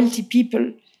 we are wealthy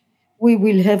people, we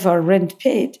will have our rent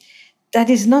paid. That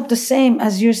is not the same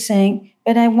as you're saying,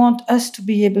 but I want us to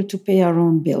be able to pay our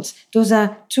own bills. Those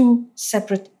are two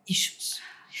separate issues.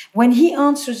 When he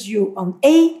answers you on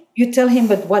A, you tell him,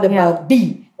 but what about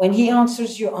B? When he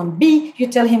answers you on B, you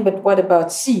tell him, but what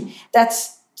about C?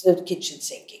 That's the kitchen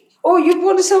sinking. Oh, you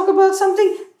want to talk about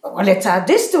something? Well, let's add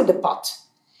this to the pot.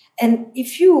 And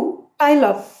if you pile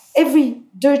up every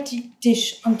dirty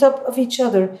dish on top of each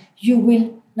other, you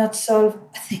will not solve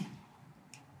a thing.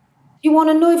 You want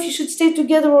to know if you should stay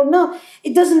together or not.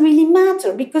 It doesn't really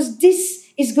matter because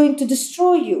this is going to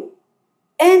destroy you.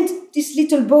 And this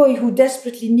little boy who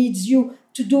desperately needs you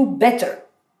to do better.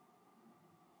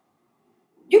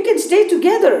 You can stay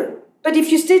together, but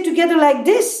if you stay together like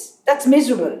this, that's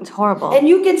miserable. It's horrible. And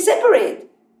you can separate,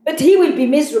 but he will be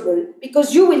miserable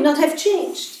because you will not have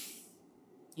changed.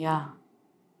 Yeah.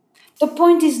 The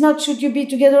point is not should you be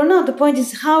together or not. The point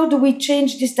is how do we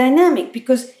change this dynamic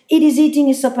because it is eating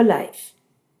us up alive.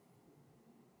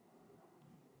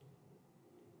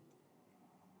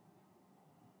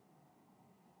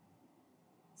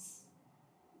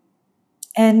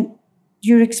 And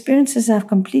your experiences are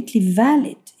completely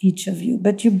valid, each of you,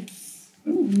 but you're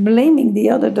blaming the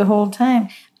other the whole time.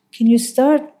 Can you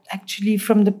start actually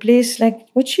from the place like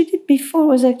what she did before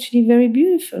was actually very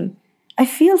beautiful? I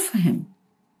feel for him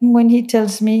when he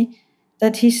tells me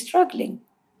that he's struggling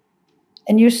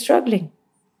and you're struggling.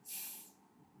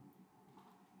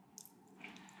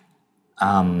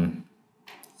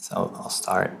 So I'll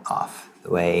start off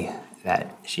the way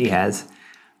that she has.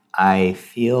 I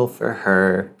feel for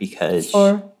her because...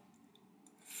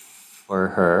 For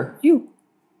her. You.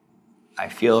 I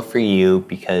feel for you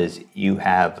because you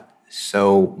have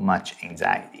so much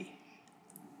anxiety.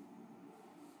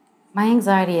 My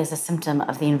anxiety is a symptom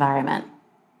of the environment.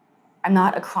 I'm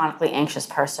not a chronically anxious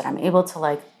person. I'm able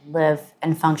to live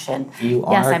and function. You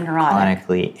yes, are I'm neurotic.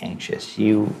 chronically anxious.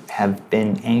 You have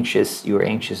been anxious. You were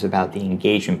anxious about the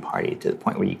engagement party to the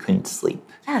point where you couldn't sleep.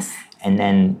 Yes. And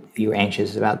then you were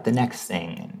anxious about the next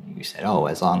thing. And you said, oh,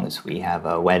 as long as we have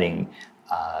a wedding,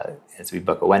 as we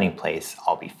book a wedding place,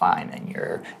 I'll be fine. And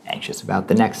you're anxious about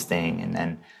the next thing. And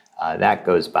then that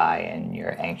goes by and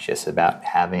you're anxious about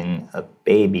having a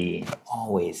baby.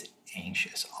 Always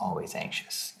anxious.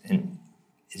 And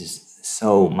it's just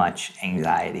so much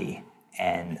anxiety.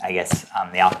 And I guess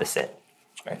I'm the opposite.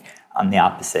 Right? I'm the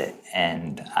opposite.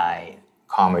 And I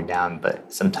calm her down,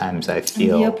 but sometimes I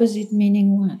feel... And the opposite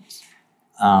meaning what?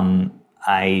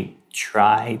 I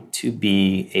try to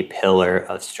be a pillar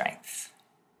of strength.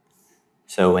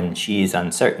 So when she's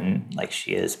uncertain, like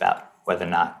she is about whether or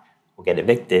not we'll get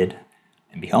evicted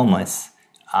and be homeless,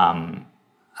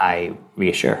 I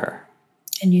reassure her.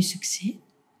 And you succeed? No.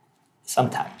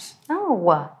 Sometimes.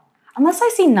 Unless I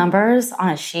see numbers on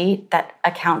a sheet that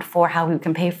account for how we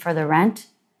can pay for the rent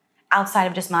outside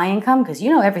of just my income, because you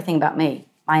know everything about me,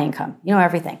 my income. You know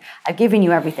everything. I've given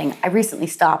you everything. I recently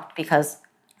stopped because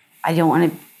I don't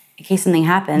want to, in case something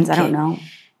happens, okay. I don't know.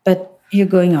 But you're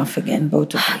going off again,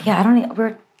 both of you. Yeah, I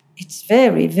don't. It's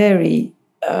very, very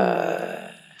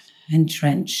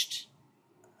entrenched.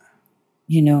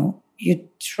 You know, you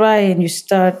try and you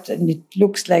start and it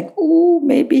looks like, oh,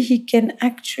 maybe he can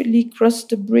actually cross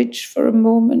the bridge for a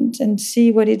moment and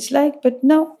see what it's like. But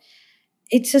no,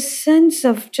 it's a sense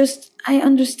of just, I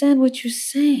understand what you're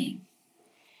saying.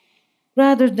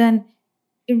 Rather than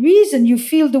the reason you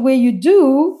feel the way you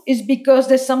do is because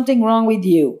there's something wrong with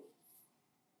you.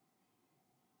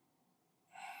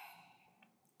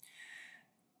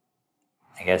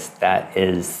 I guess that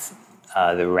is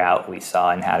the route we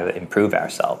saw in how to improve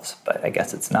ourselves, but I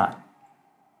guess it's not.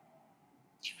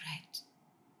 You're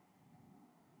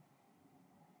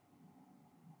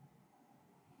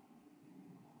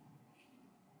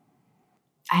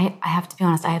right. I have to be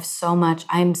honest,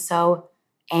 I'm so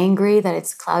angry that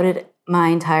it's clouded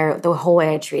the whole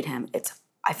way I treat him.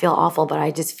 I feel awful, but I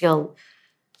just feel...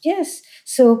 Yes.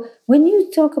 So when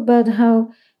you talk about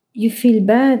how you feel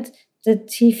bad,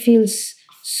 that he feels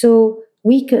so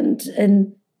weakened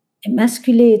and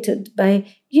emasculated by,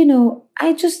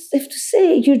 I just have to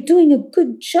say, you're doing a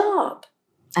good job.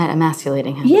 At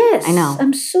emasculating him. Yes. I know.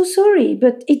 I'm so sorry,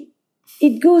 but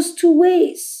it goes two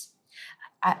ways.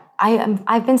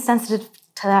 I've been sensitive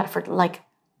to that for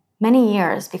many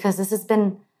years, because this has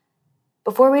been,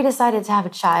 before we decided to have a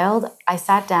child, I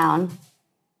sat down.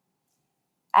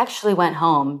 I actually went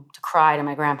home to cry to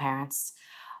my grandparents.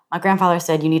 My grandfather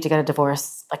said, you need to get a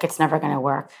divorce. Like, it's never going to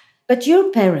work. But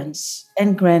your parents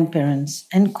and grandparents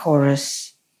and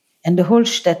chorus and the whole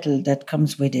shtetl that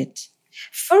comes with it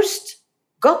first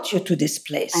got you to this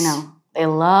place. I know. They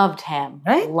loved him.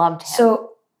 Right? Loved him.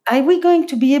 So are we going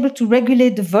to be able to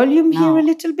regulate the volume here a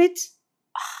little bit?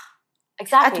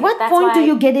 Exactly. At what point do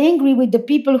you get angry with the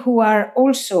people who are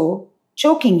also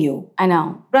choking you? I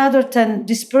know. Rather than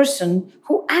this person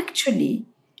who actually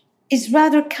is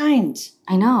rather kind.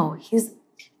 I know.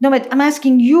 No, but I'm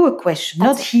asking you a question,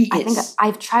 not he I is. think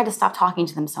I've tried to stop talking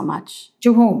to them so much.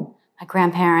 To whom? My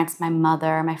grandparents, my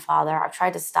mother, my father. I've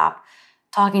tried to stop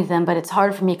talking to them, but it's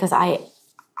hard for me because I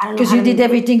don't know. Because you did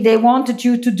everything they wanted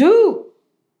you to do.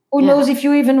 Who knows if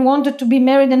you even wanted to be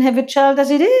married and have a child as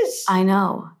it is? I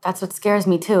know. That's what scares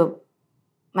me too.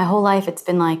 My whole life it's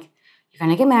been like, you're going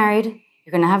to get married,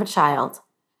 you're going to have a child.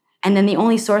 And then the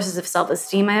only sources of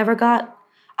self-esteem I ever got,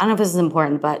 I don't know if this is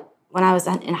important, but when I was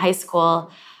in high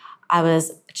school, I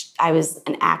was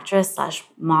an actress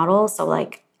 / model. So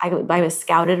like I was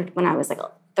scouted when I was like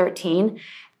 13,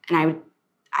 and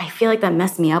I feel like that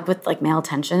messed me up with like male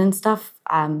attention and stuff.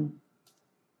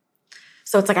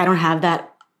 So it's like I don't have that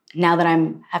now that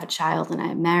I have a child and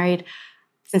I'm married.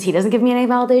 Since he doesn't give me any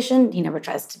validation, he never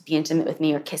tries to be intimate with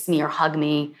me or kiss me or hug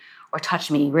me or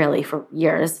touch me really for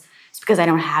years. It's because I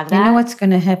don't have that. You know what's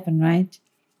going to happen, right?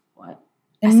 What?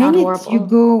 The minute you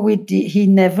go with he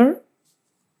never,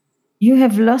 you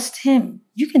have lost him.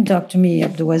 You can talk to me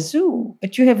up the wazoo,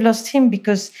 but you have lost him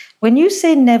because when you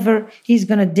say never, he's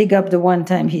going to dig up the one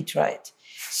time he tried.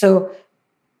 So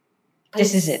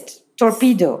this is it.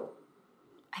 Torpedo.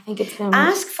 I think it's been...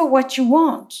 Ask for what you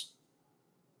want.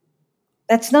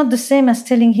 That's not the same as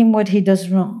telling him what he does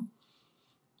wrong.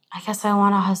 I guess I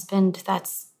want a husband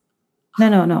that's...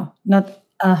 No. Not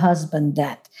a husband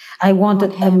that. I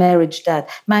wanted a marriage that.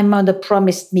 My mother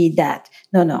promised me that.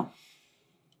 No.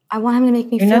 I want him to make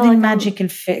me feel like... You're not in like magical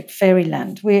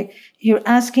fairyland. You're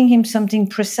asking him something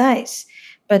precise.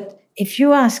 But if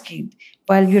you ask him,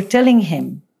 while you're telling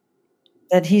him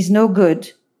that he's no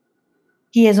good,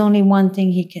 he has only one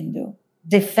thing he can do.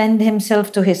 Defend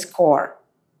himself to his core.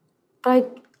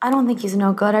 But I don't think he's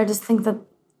no good. I just think that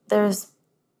there's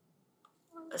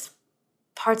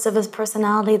parts of his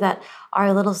personality that are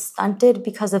a little stunted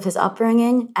because of his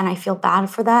upbringing, and I feel bad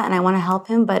for that, and I want to help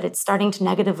him, but it's starting to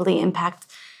negatively impact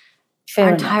our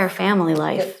entire family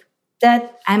life.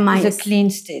 That is a clean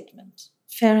statement.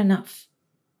 Fair enough.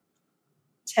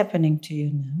 It's happening to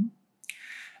you now.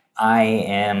 I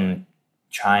am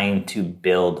trying to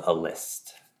build a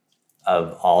list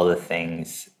of all the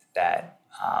things that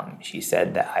she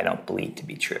said that I don't believe to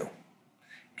be true.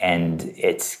 And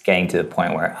it's getting to the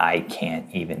point where I can't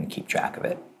even keep track of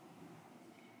it.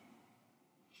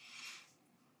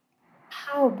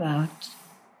 How about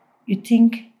you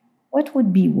think, what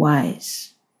would be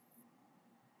wise?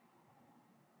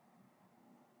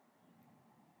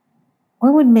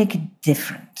 What would make it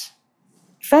different?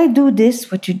 If I do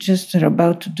this, what you just are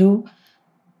about to do,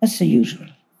 that's the usual.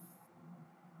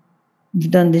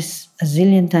 You've done this a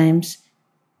zillion times.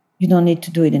 You don't need to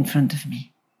do it in front of me.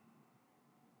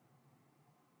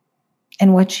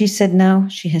 And what she said now,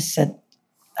 she has said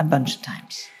a bunch of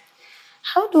times.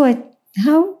 How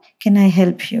can I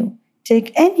help you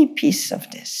take any piece of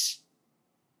this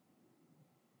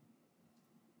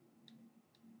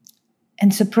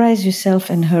and surprise yourself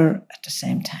and her at the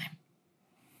same time?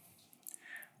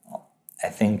 I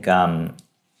think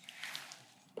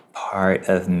part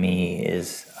of me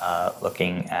is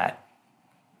looking at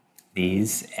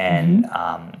these and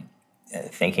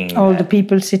thinking all the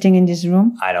people sitting in this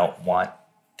room. I don't want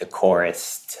the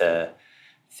chorus to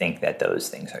think that those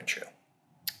things are true,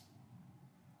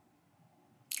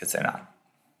 because they're not.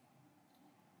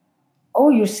 Oh,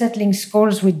 you're settling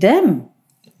scores with them?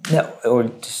 No, or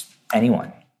just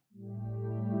anyone.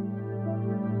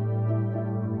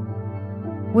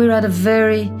 We're at a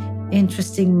very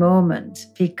interesting moment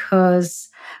because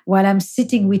while I'm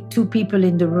sitting with two people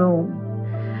in the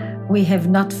room, we have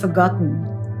not forgotten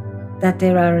that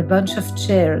there are a bunch of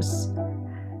chairs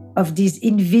of these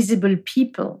invisible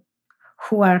people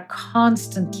who are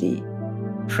constantly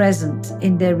present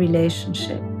in their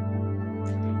relationship.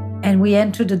 And we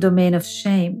enter the domain of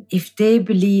shame. If they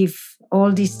believe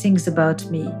all these things about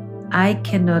me, I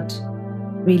cannot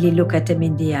really look at them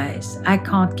in the eyes. I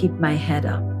can't keep my head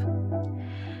up.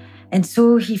 And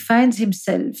so he finds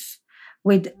himself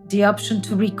with the option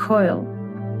to recoil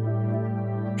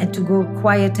and to go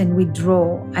quiet and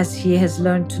withdraw as he has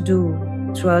learned to do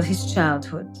throughout his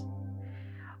childhood,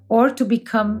 or to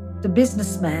become the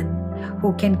businessman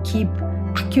who can keep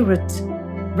accurate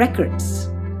records,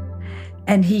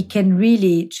 and he can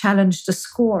really challenge the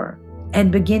score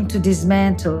and begin to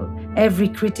dismantle every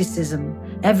criticism,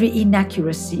 every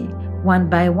inaccuracy, one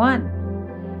by one.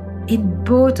 In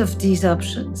both of these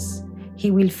options, he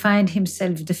will find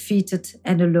himself defeated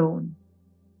and alone.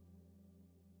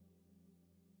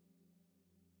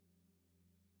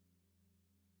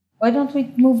 Why don't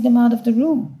we move them out of the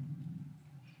room?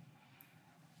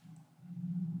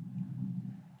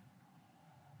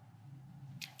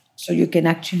 So you can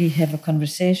actually have a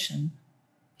conversation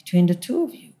between the two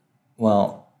of you.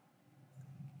 Well,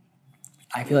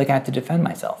 I feel like I have to defend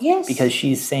myself. Yes. Because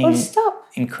she's saying stop.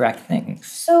 incorrect things.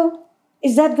 So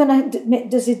is that gonna,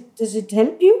 does it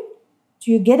help you?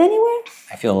 Do you get anywhere?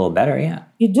 I feel a little better, yeah.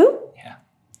 You do? Yeah.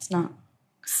 It's not.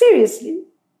 Seriously?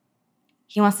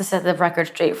 He wants to set the record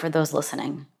straight for those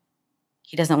listening.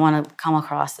 He doesn't want to come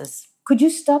across as... Could you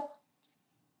stop?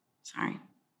 Sorry.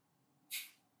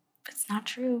 But it's not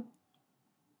true.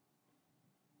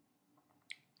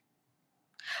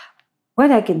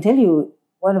 What I can tell you,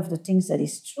 one of the things that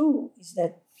is true is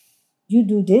that you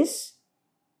do this.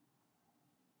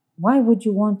 Why would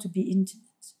you want to be intimate?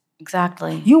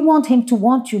 Exactly. You want him to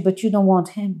want you, but you don't want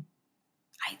him.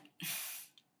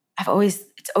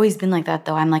 It's always been like that,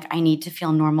 though. I'm like, I need to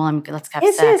feel normal. Let's have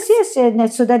Yes, sex. yes,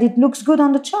 and so that it looks good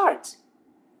on the chart.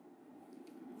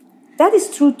 That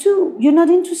is true too. You're not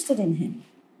interested in him.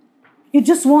 You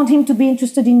just want him to be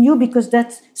interested in you because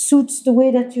that suits the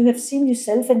way that you have seen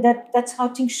yourself, and that's how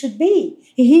things should be.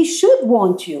 He should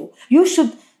want you. You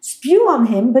should spew on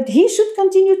him, but he should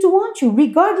continue to want you,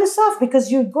 regardless of,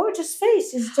 because your gorgeous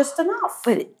face is just enough.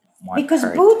 But because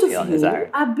both of you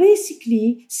are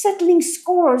basically settling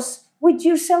scores with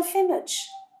your self-image.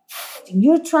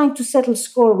 You're trying to settle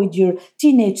score with your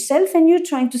teenage self, and you're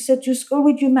trying to set your score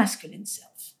with your masculine self.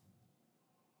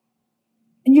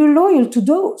 And you're loyal to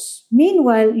those.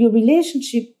 Meanwhile, your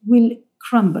relationship will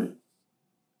crumble.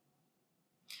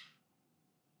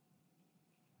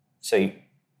 So you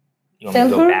want me to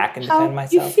go back and defend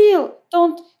myself? You feel.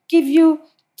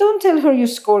 Don't tell her your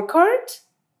scorecard.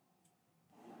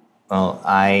 Well,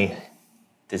 I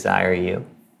desire you,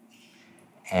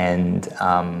 and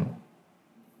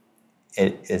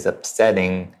it is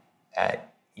upsetting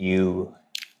that you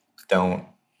don't...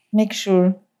 Make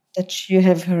sure that you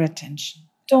have her attention.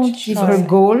 Don't give her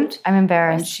gold. I'm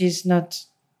embarrassed. And she's not...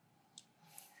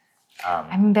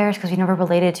 I'm embarrassed because we never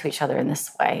related to each other in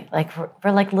this way. Like,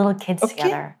 we're like little kids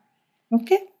together.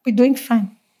 Okay, we're doing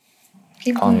fine.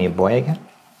 Keep Calling going. me a boy again?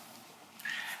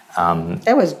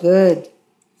 That was good.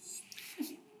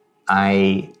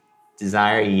 I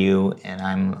desire you, and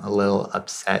I'm a little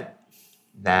upset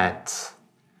that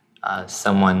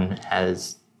someone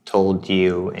has told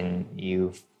you and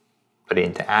you've put it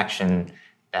into action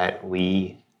that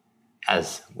we,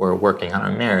 as we're working on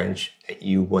our marriage, that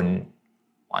you wouldn't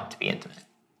want to be intimate.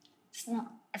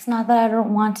 It's not that I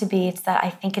don't want to be. It's that I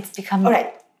think it's become... All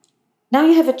right. Now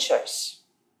you have a choice.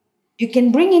 You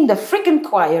can bring in the freaking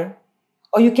choir,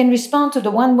 or you can respond to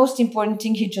the one most important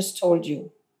thing he just told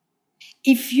you.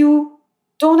 If you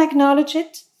don't acknowledge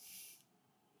it,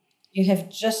 you have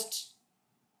just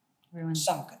ruined.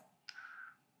 Sunken.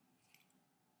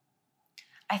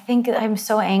 I think I'm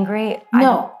so angry.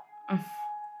 No.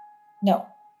 No.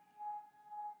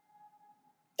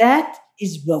 That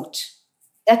is rote.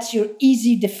 That's your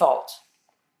easy default.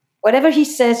 Whatever he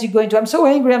says, you're going to, I'm so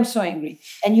angry.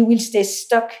 And you will stay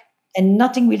stuck and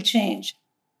nothing will change.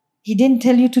 He didn't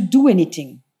tell you to do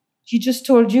anything. He just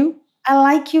told you, I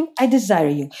like you, I desire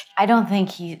you. I don't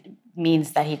think he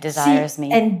means that he desires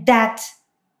me. And that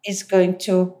is going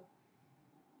to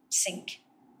sink.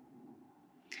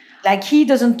 Like he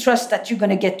doesn't trust that you're going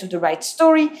to get to the right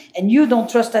story, and you don't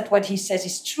trust that what he says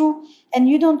is true, and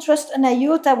you don't trust an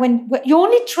iota when you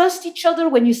only trust each other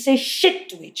when you say shit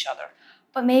to each other.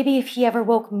 But maybe if he ever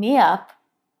woke me up,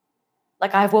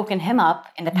 like I've woken him up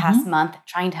in the past month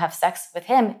trying to have sex with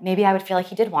him, maybe I would feel like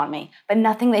he did want me. But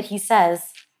nothing that he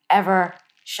says ever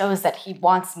shows that he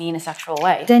wants me in a sexual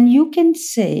way. Then you can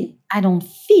say, I don't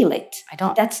feel it. I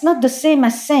don't. That's not the same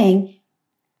as saying,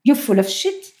 you're full of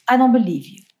shit. I don't believe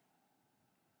you.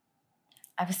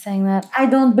 I was saying that. I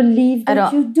don't believe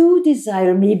that you do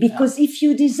desire me, because if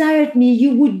you desired me,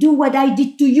 you would do what I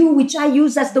did to you, which I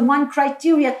use as the one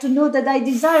criteria to know that I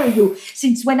desire you.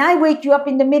 Since when I wake you up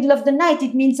in the middle of the night,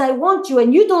 it means I want you,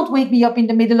 and you don't wake me up in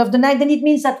the middle of the night, then it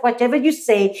means that whatever you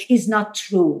say is not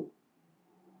true.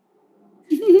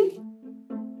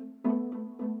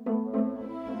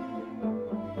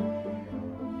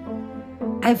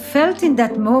 I felt in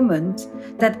that moment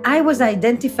that I was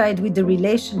identified with the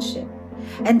relationship.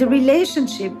 And the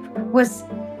relationship was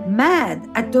mad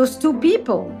at those two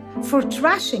people for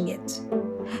trashing it.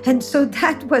 And so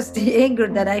that was the anger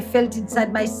that I felt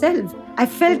inside myself. I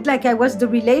felt like I was the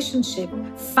relationship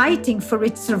fighting for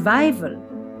its survival.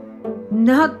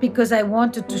 Not because I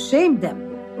wanted to shame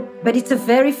them, but it's a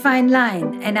very fine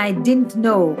line, and I didn't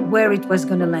know where it was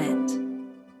going to land.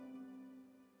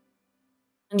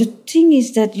 The thing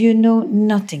is that you know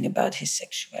nothing about his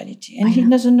sexuality, and he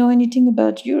doesn't know anything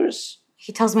about yours.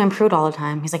 He tells me I'm prude all the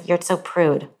time. He's like, you're so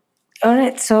prude. All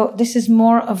right, so this is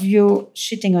more of you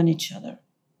shitting on each other.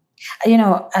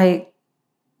 I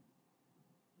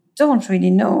don't really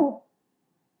know.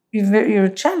 You're a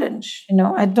challenge.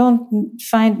 I don't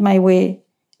find my way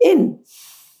in.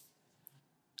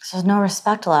 So there's no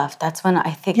respect left. That's when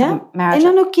I think And marriage...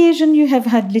 on occasion, you have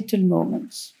had little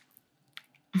moments.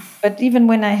 But even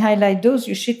when I highlight those,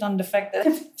 you shit on the fact that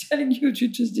I'm telling you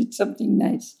just did something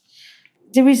nice.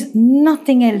 There is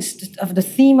nothing else of the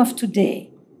theme of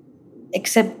today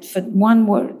except for one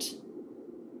word: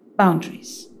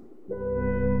 boundaries.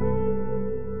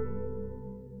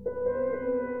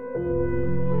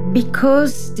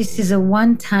 Because this is a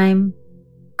one-time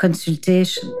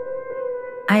consultation,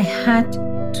 I had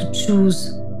to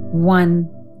choose one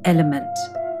element,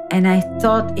 and I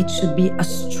thought it should be a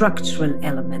structural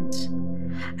element.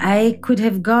 I could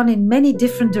have gone in many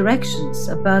different directions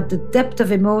about the depth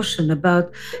of emotion,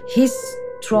 about his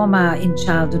trauma in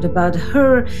childhood, about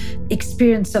her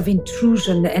experience of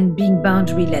intrusion and being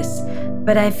boundaryless.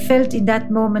 But I felt in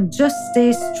that moment just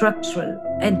stay structural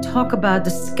and talk about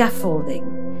the scaffolding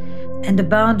and the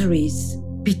boundaries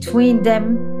between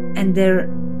them and their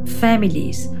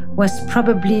families was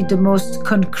probably the most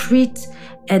concrete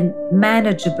and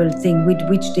manageable thing with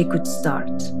which they could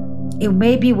start. It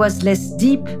maybe was less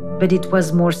deep, but it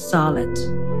was more solid.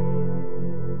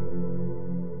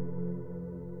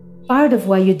 Part of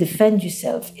why you defend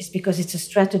yourself is because it's a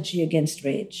strategy against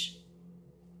rage.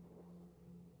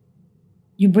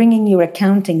 You bring in your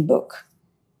accounting book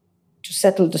to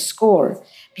settle the score,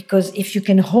 because if you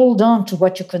can hold on to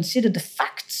what you consider the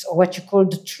facts or what you call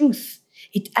the truth,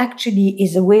 it actually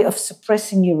is a way of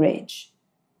suppressing your rage.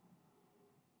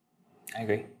 I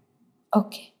agree.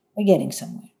 Okay, we're getting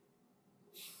somewhere.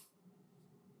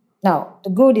 Now, the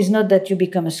goal is not that you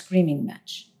become a screaming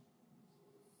match.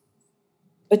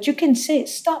 But you can say,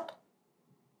 stop.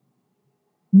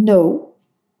 No,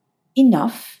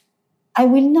 enough. I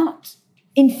will not.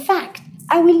 In fact,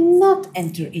 I will not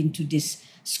enter into this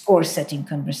score-setting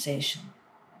conversation.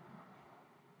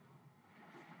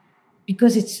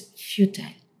 Because it's futile.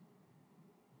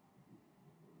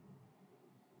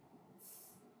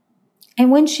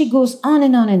 And when she goes on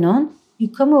and on and on, you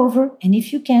come over, and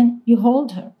if you can, you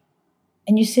hold her.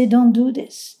 And you say, don't do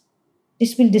this.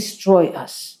 This will destroy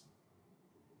us.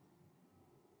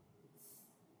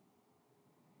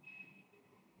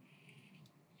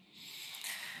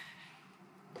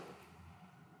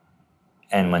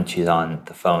 And when she's on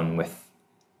the phone with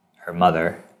her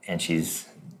mother and she's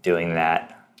doing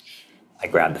that, I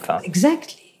grab the phone.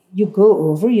 Exactly. You go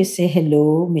over, you say,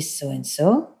 hello, Miss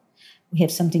So-and-so. We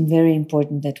have something very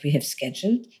important that we have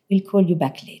scheduled. We'll call you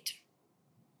back later.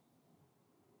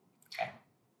 Okay.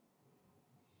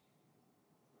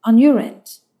 On your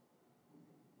end,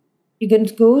 you're going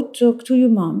to go talk to your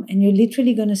mom and you're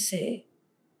literally going to say,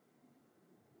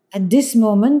 at this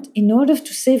moment, in order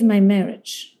to save my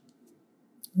marriage,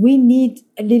 we need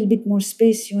a little bit more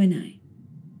space, you and I.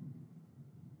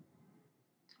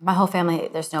 My whole family,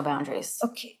 there's no boundaries.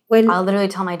 Okay, well... I'll literally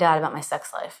tell my dad about my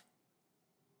sex life.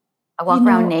 I walk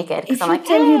around naked because I'm like, if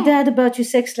you tell your dad about your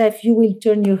sex life, you will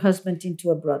turn your husband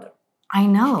into a brother. I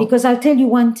know. Because I'll tell you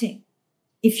one thing.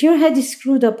 If your head is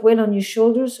screwed up well on your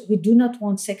shoulders, we do not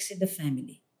want sex in the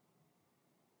family.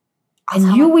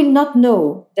 And you will not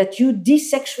know that you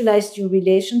desexualized your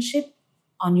relationship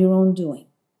on your own doing.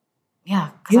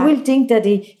 Yeah. You will think that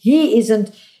he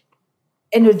isn't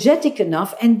energetic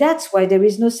enough, and that's why there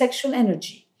is no sexual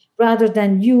energy, rather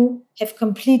than you have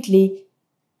completely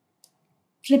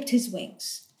clipped his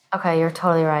wings. Okay, you're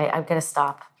totally right. I've got to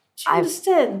stop. Do you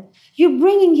understand? You're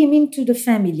bringing him into the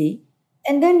family,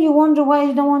 and then you wonder why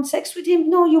you don't want sex with him.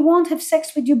 No, you won't have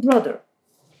sex with your brother.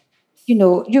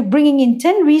 You're bringing in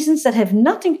 10 reasons that have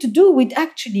nothing to do with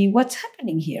actually what's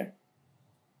happening here.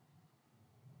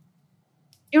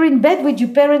 You're in bed with your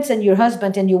parents and your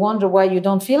husband and you wonder why you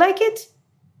don't feel like it?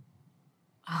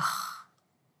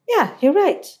 Yeah, you're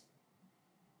right.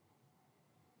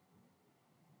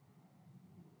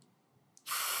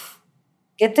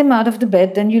 Get them out of the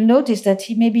bed, then you'll notice that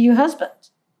he may be your husband.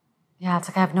 Yeah, it's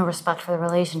like I have no respect for the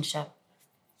relationship.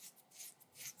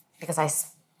 because I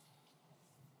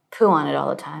poo on it all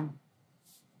the time.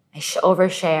 I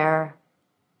overshare.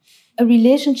 A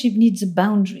relationship needs a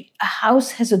boundary. A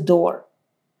house has a door.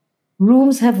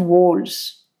 Rooms have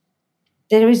walls.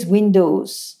 There is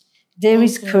windows. There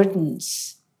is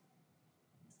curtains.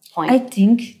 Point. I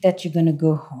think that you're going to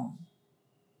go home.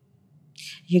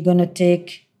 You're going to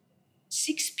take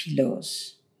 6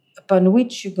 pillows upon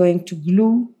which you're going to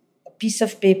glue a piece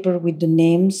of paper with the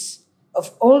names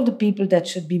of all the people that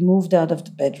should be moved out of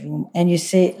the bedroom. And you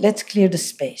say, let's clear the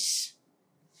space.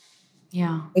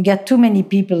 Yeah. We got too many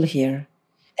people here,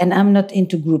 and I'm not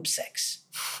into group sex.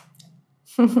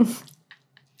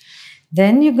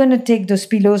 Then you're going to take those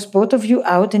pillows, both of you,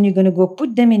 out, and you're going to go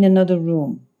put them in another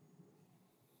room.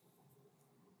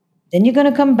 Then you're going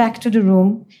to come back to the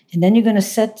room, and then you're going to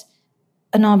set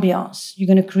an ambiance. You're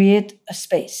going to create a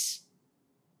space.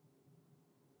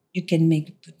 You can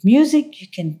put music, you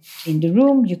can clean the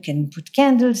room, you can put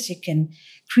candles, you can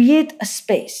create a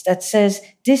space that says,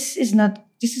 this is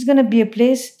going to be a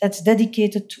place that's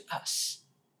dedicated to us.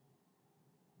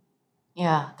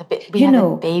 Yeah, we have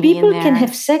a baby people in there. Can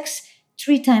have sex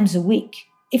 3 times a week.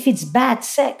 If it's bad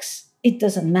sex, it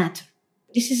doesn't matter.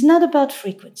 This is not about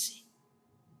frequency.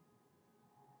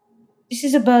 This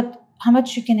is about how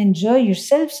much you can enjoy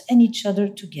yourselves and each other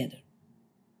together.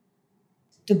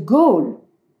 The goal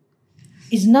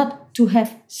is not to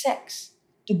have sex.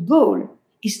 The goal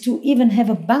is to even have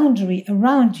a boundary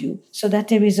around you so that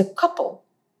there is a couple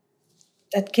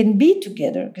that can be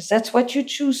together, because that's what you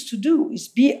choose to do, is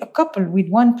be a couple with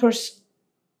one person.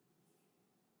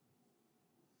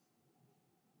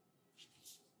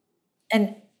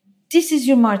 And this is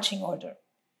your marching order.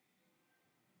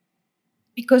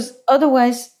 Because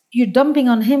otherwise, you're dumping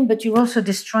on him, but you're also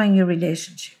destroying your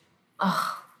relationship.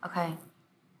 Oh, okay.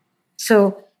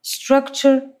 So,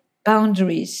 structure,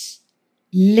 boundaries,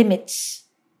 limits,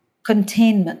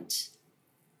 containment.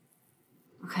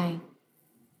 Okay.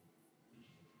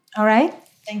 All right?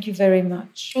 Thank you very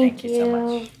much. Thank you so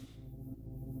much.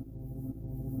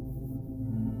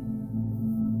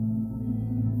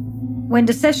 When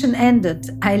the session ended,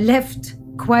 I left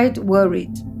quite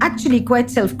worried, actually quite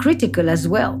self-critical as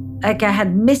well. Like I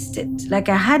had missed it, like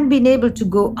I hadn't been able to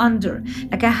go under,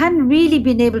 like I hadn't really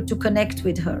been able to connect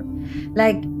with her.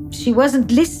 Like she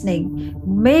wasn't listening.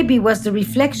 Maybe was the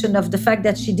reflection of the fact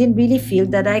that she didn't really feel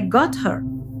that I got her.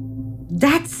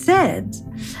 That said,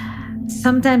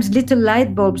 sometimes little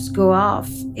light bulbs go off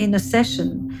in a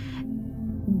session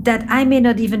that I may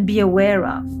not even be aware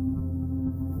of.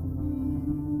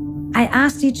 I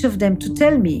asked each of them to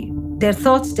tell me their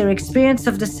thoughts, their experience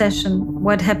of the session,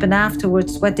 what happened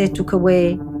afterwards, what they took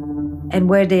away, and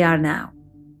where they are now.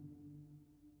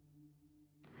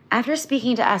 After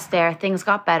speaking to Esther, things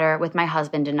got better with my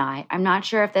husband and I. I'm not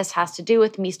sure if this has to do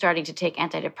with me starting to take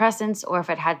antidepressants or if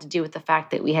it had to do with the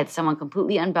fact that we had someone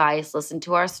completely unbiased listen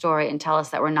to our story and tell us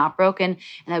that we're not broken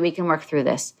and that we can work through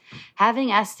this.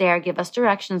 Having Esther give us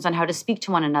directions on how to speak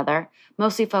to one another,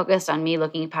 mostly focused on me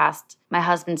looking past my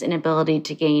husband's inability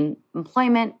to gain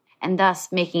employment and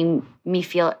thus making me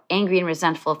feel angry and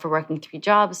resentful for working 3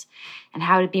 jobs, and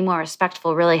how to be more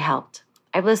respectful really helped.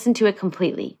 I've listened to it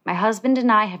completely. My husband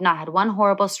and I have not had one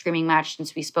horrible screaming match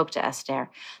since we spoke to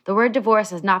Esther. The word divorce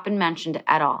has not been mentioned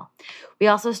at all. We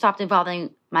also stopped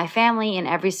involving my family in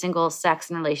every single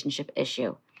sex and relationship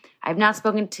issue. I've not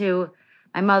spoken to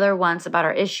my mother once about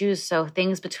our issues, so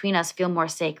things between us feel more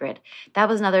sacred. That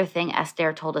was another thing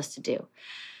Esther told us to do.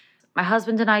 My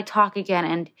husband and I talk again,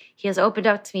 and he has opened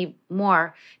up to me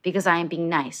more because I am being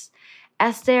nice.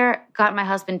 Esther got my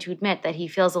husband to admit that he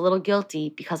feels a little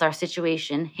guilty because our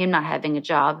situation, him not having a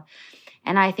job,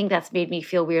 and I think that's made me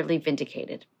feel weirdly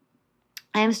vindicated.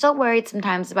 I am still worried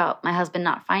sometimes about my husband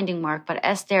not finding work, but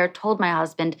Esther told my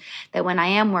husband that when I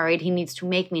am worried, he needs to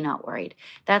make me not worried.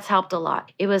 That's helped a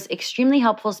lot. It was extremely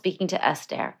helpful speaking to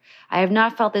Esther. I have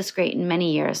not felt this great in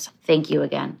many years. Thank you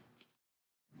again.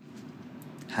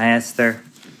 Hi, Esther.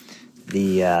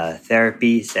 The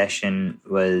therapy session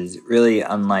was really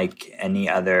unlike any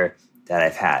other that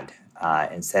I've had.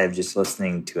 Instead of just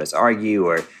listening to us argue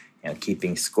or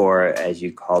keeping score, as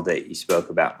you called it, you spoke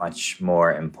about much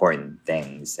more important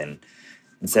things. And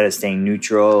instead of staying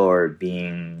neutral or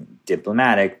being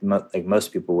diplomatic, like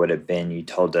most people would have been, you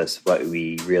told us what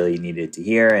we really needed to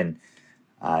hear and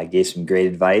gave some great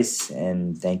advice.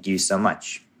 And thank you so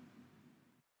much.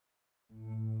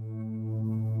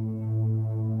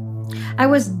 I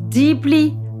was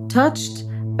deeply touched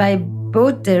by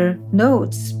both their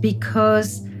notes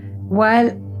because while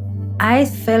I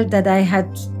felt that I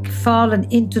had fallen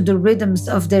into the rhythms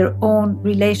of their own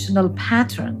relational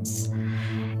patterns,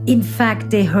 in fact,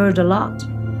 they heard a lot.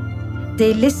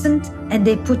 They listened and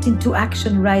they put into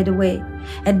action right away.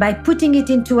 And by putting it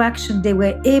into action, they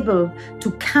were able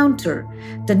to counter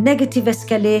the negative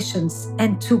escalations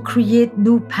and to create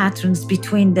new patterns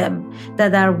between them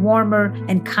that are warmer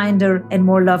and kinder and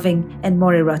more loving and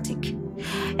more erotic.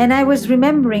 And I was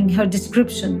remembering her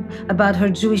description about her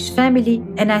Jewish family,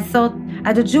 and I thought,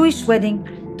 at a Jewish wedding,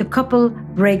 the couple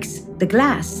breaks the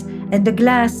glass, and the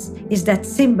glass is that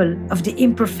symbol of the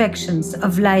imperfections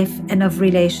of life and of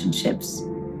relationships.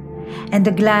 And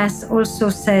the glass also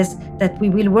says that we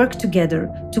will work together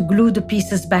to glue the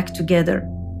pieces back together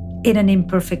in an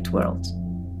imperfect world.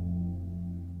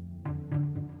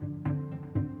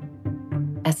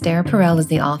 Esther Perel is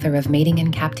the author of Mating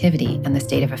in Captivity and the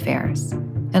State of Affairs,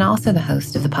 and also the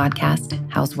host of the podcast,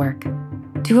 How's Work?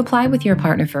 To apply with your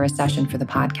partner for a session for the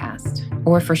podcast,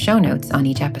 or for show notes on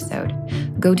each episode,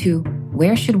 go to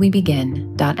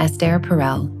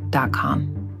whereshouldwebegin.estherperel.com.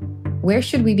 Where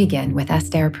Should We Begin with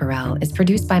Esther Perel is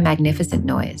produced by Magnificent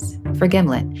Noise for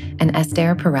Gimlet and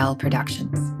Esther Perel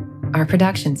Productions. Our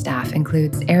production staff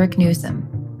includes Eric Newsom,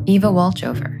 Eva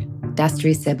Walchover,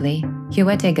 Destry Sibley,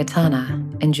 Huete Gatana,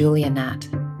 and Julia Nat.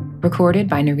 Recorded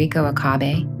by Noriko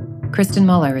Akabe. Kristen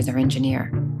Muller is our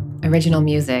engineer. Original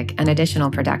music and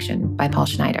additional production by Paul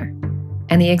Schneider.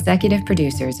 And the executive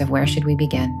producers of Where Should We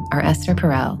Begin are Esther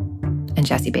Perel and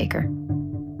Jesse Baker.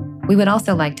 We would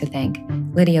also like to thank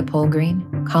Lydia Polgreen,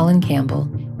 Colin Campbell,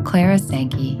 Clara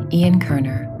Sankey, Ian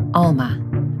Kerner, Alma,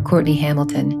 Courtney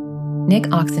Hamilton, Nick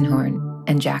Oxenhorn,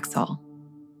 and Jack Saul.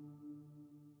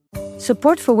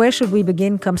 Support for Where Should We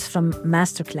Begin comes from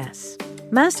Masterclass.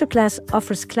 Masterclass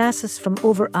offers classes from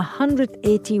over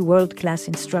 180 world-class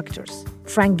instructors.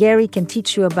 Frank Gehry can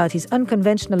teach you about his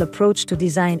unconventional approach to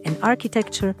design and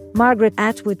architecture. Margaret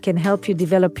Atwood can help you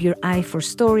develop your eye for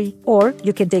story. Or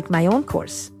you can take my own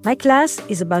course. My class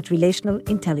is about relational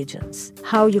intelligence,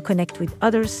 how you connect with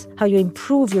others, how you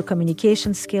improve your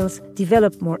communication skills,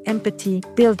 develop more empathy,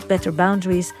 build better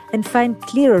boundaries, and find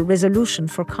clearer resolution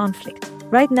for conflict.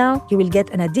 Right now, you will get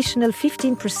an additional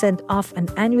 15% off an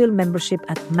annual membership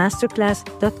at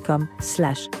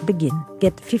masterclass.com/begin.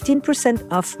 Get 15%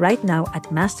 off right now at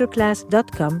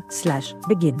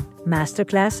masterclass.com/begin.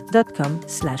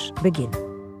 masterclass.com/begin.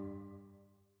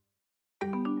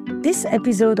 This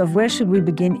episode of Where Should We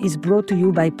Begin is brought to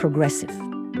you by Progressive.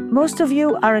 Most of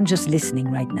you aren't just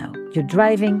listening right now. You're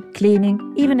driving, cleaning,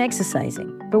 even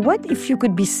exercising. But what if you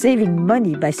could be saving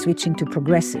money by switching to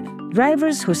Progressive?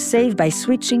 Drivers who save by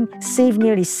switching save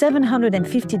nearly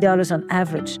 $750 on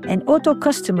average, and auto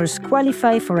customers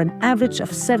qualify for an average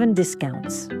of 7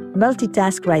 discounts.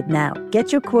 Multitask right now.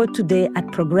 Get your quote today at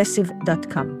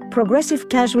progressive.com. Progressive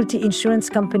Casualty Insurance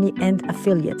Company and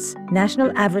Affiliates.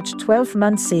 National average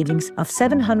 12-month savings of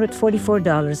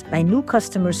 $744 by new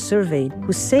customers surveyed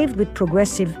who saved with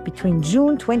Progressive between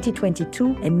June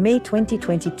 2022 and May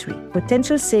 2023.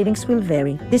 Potential savings will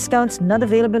vary. Discounts not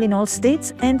available in all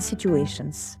states and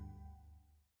situations.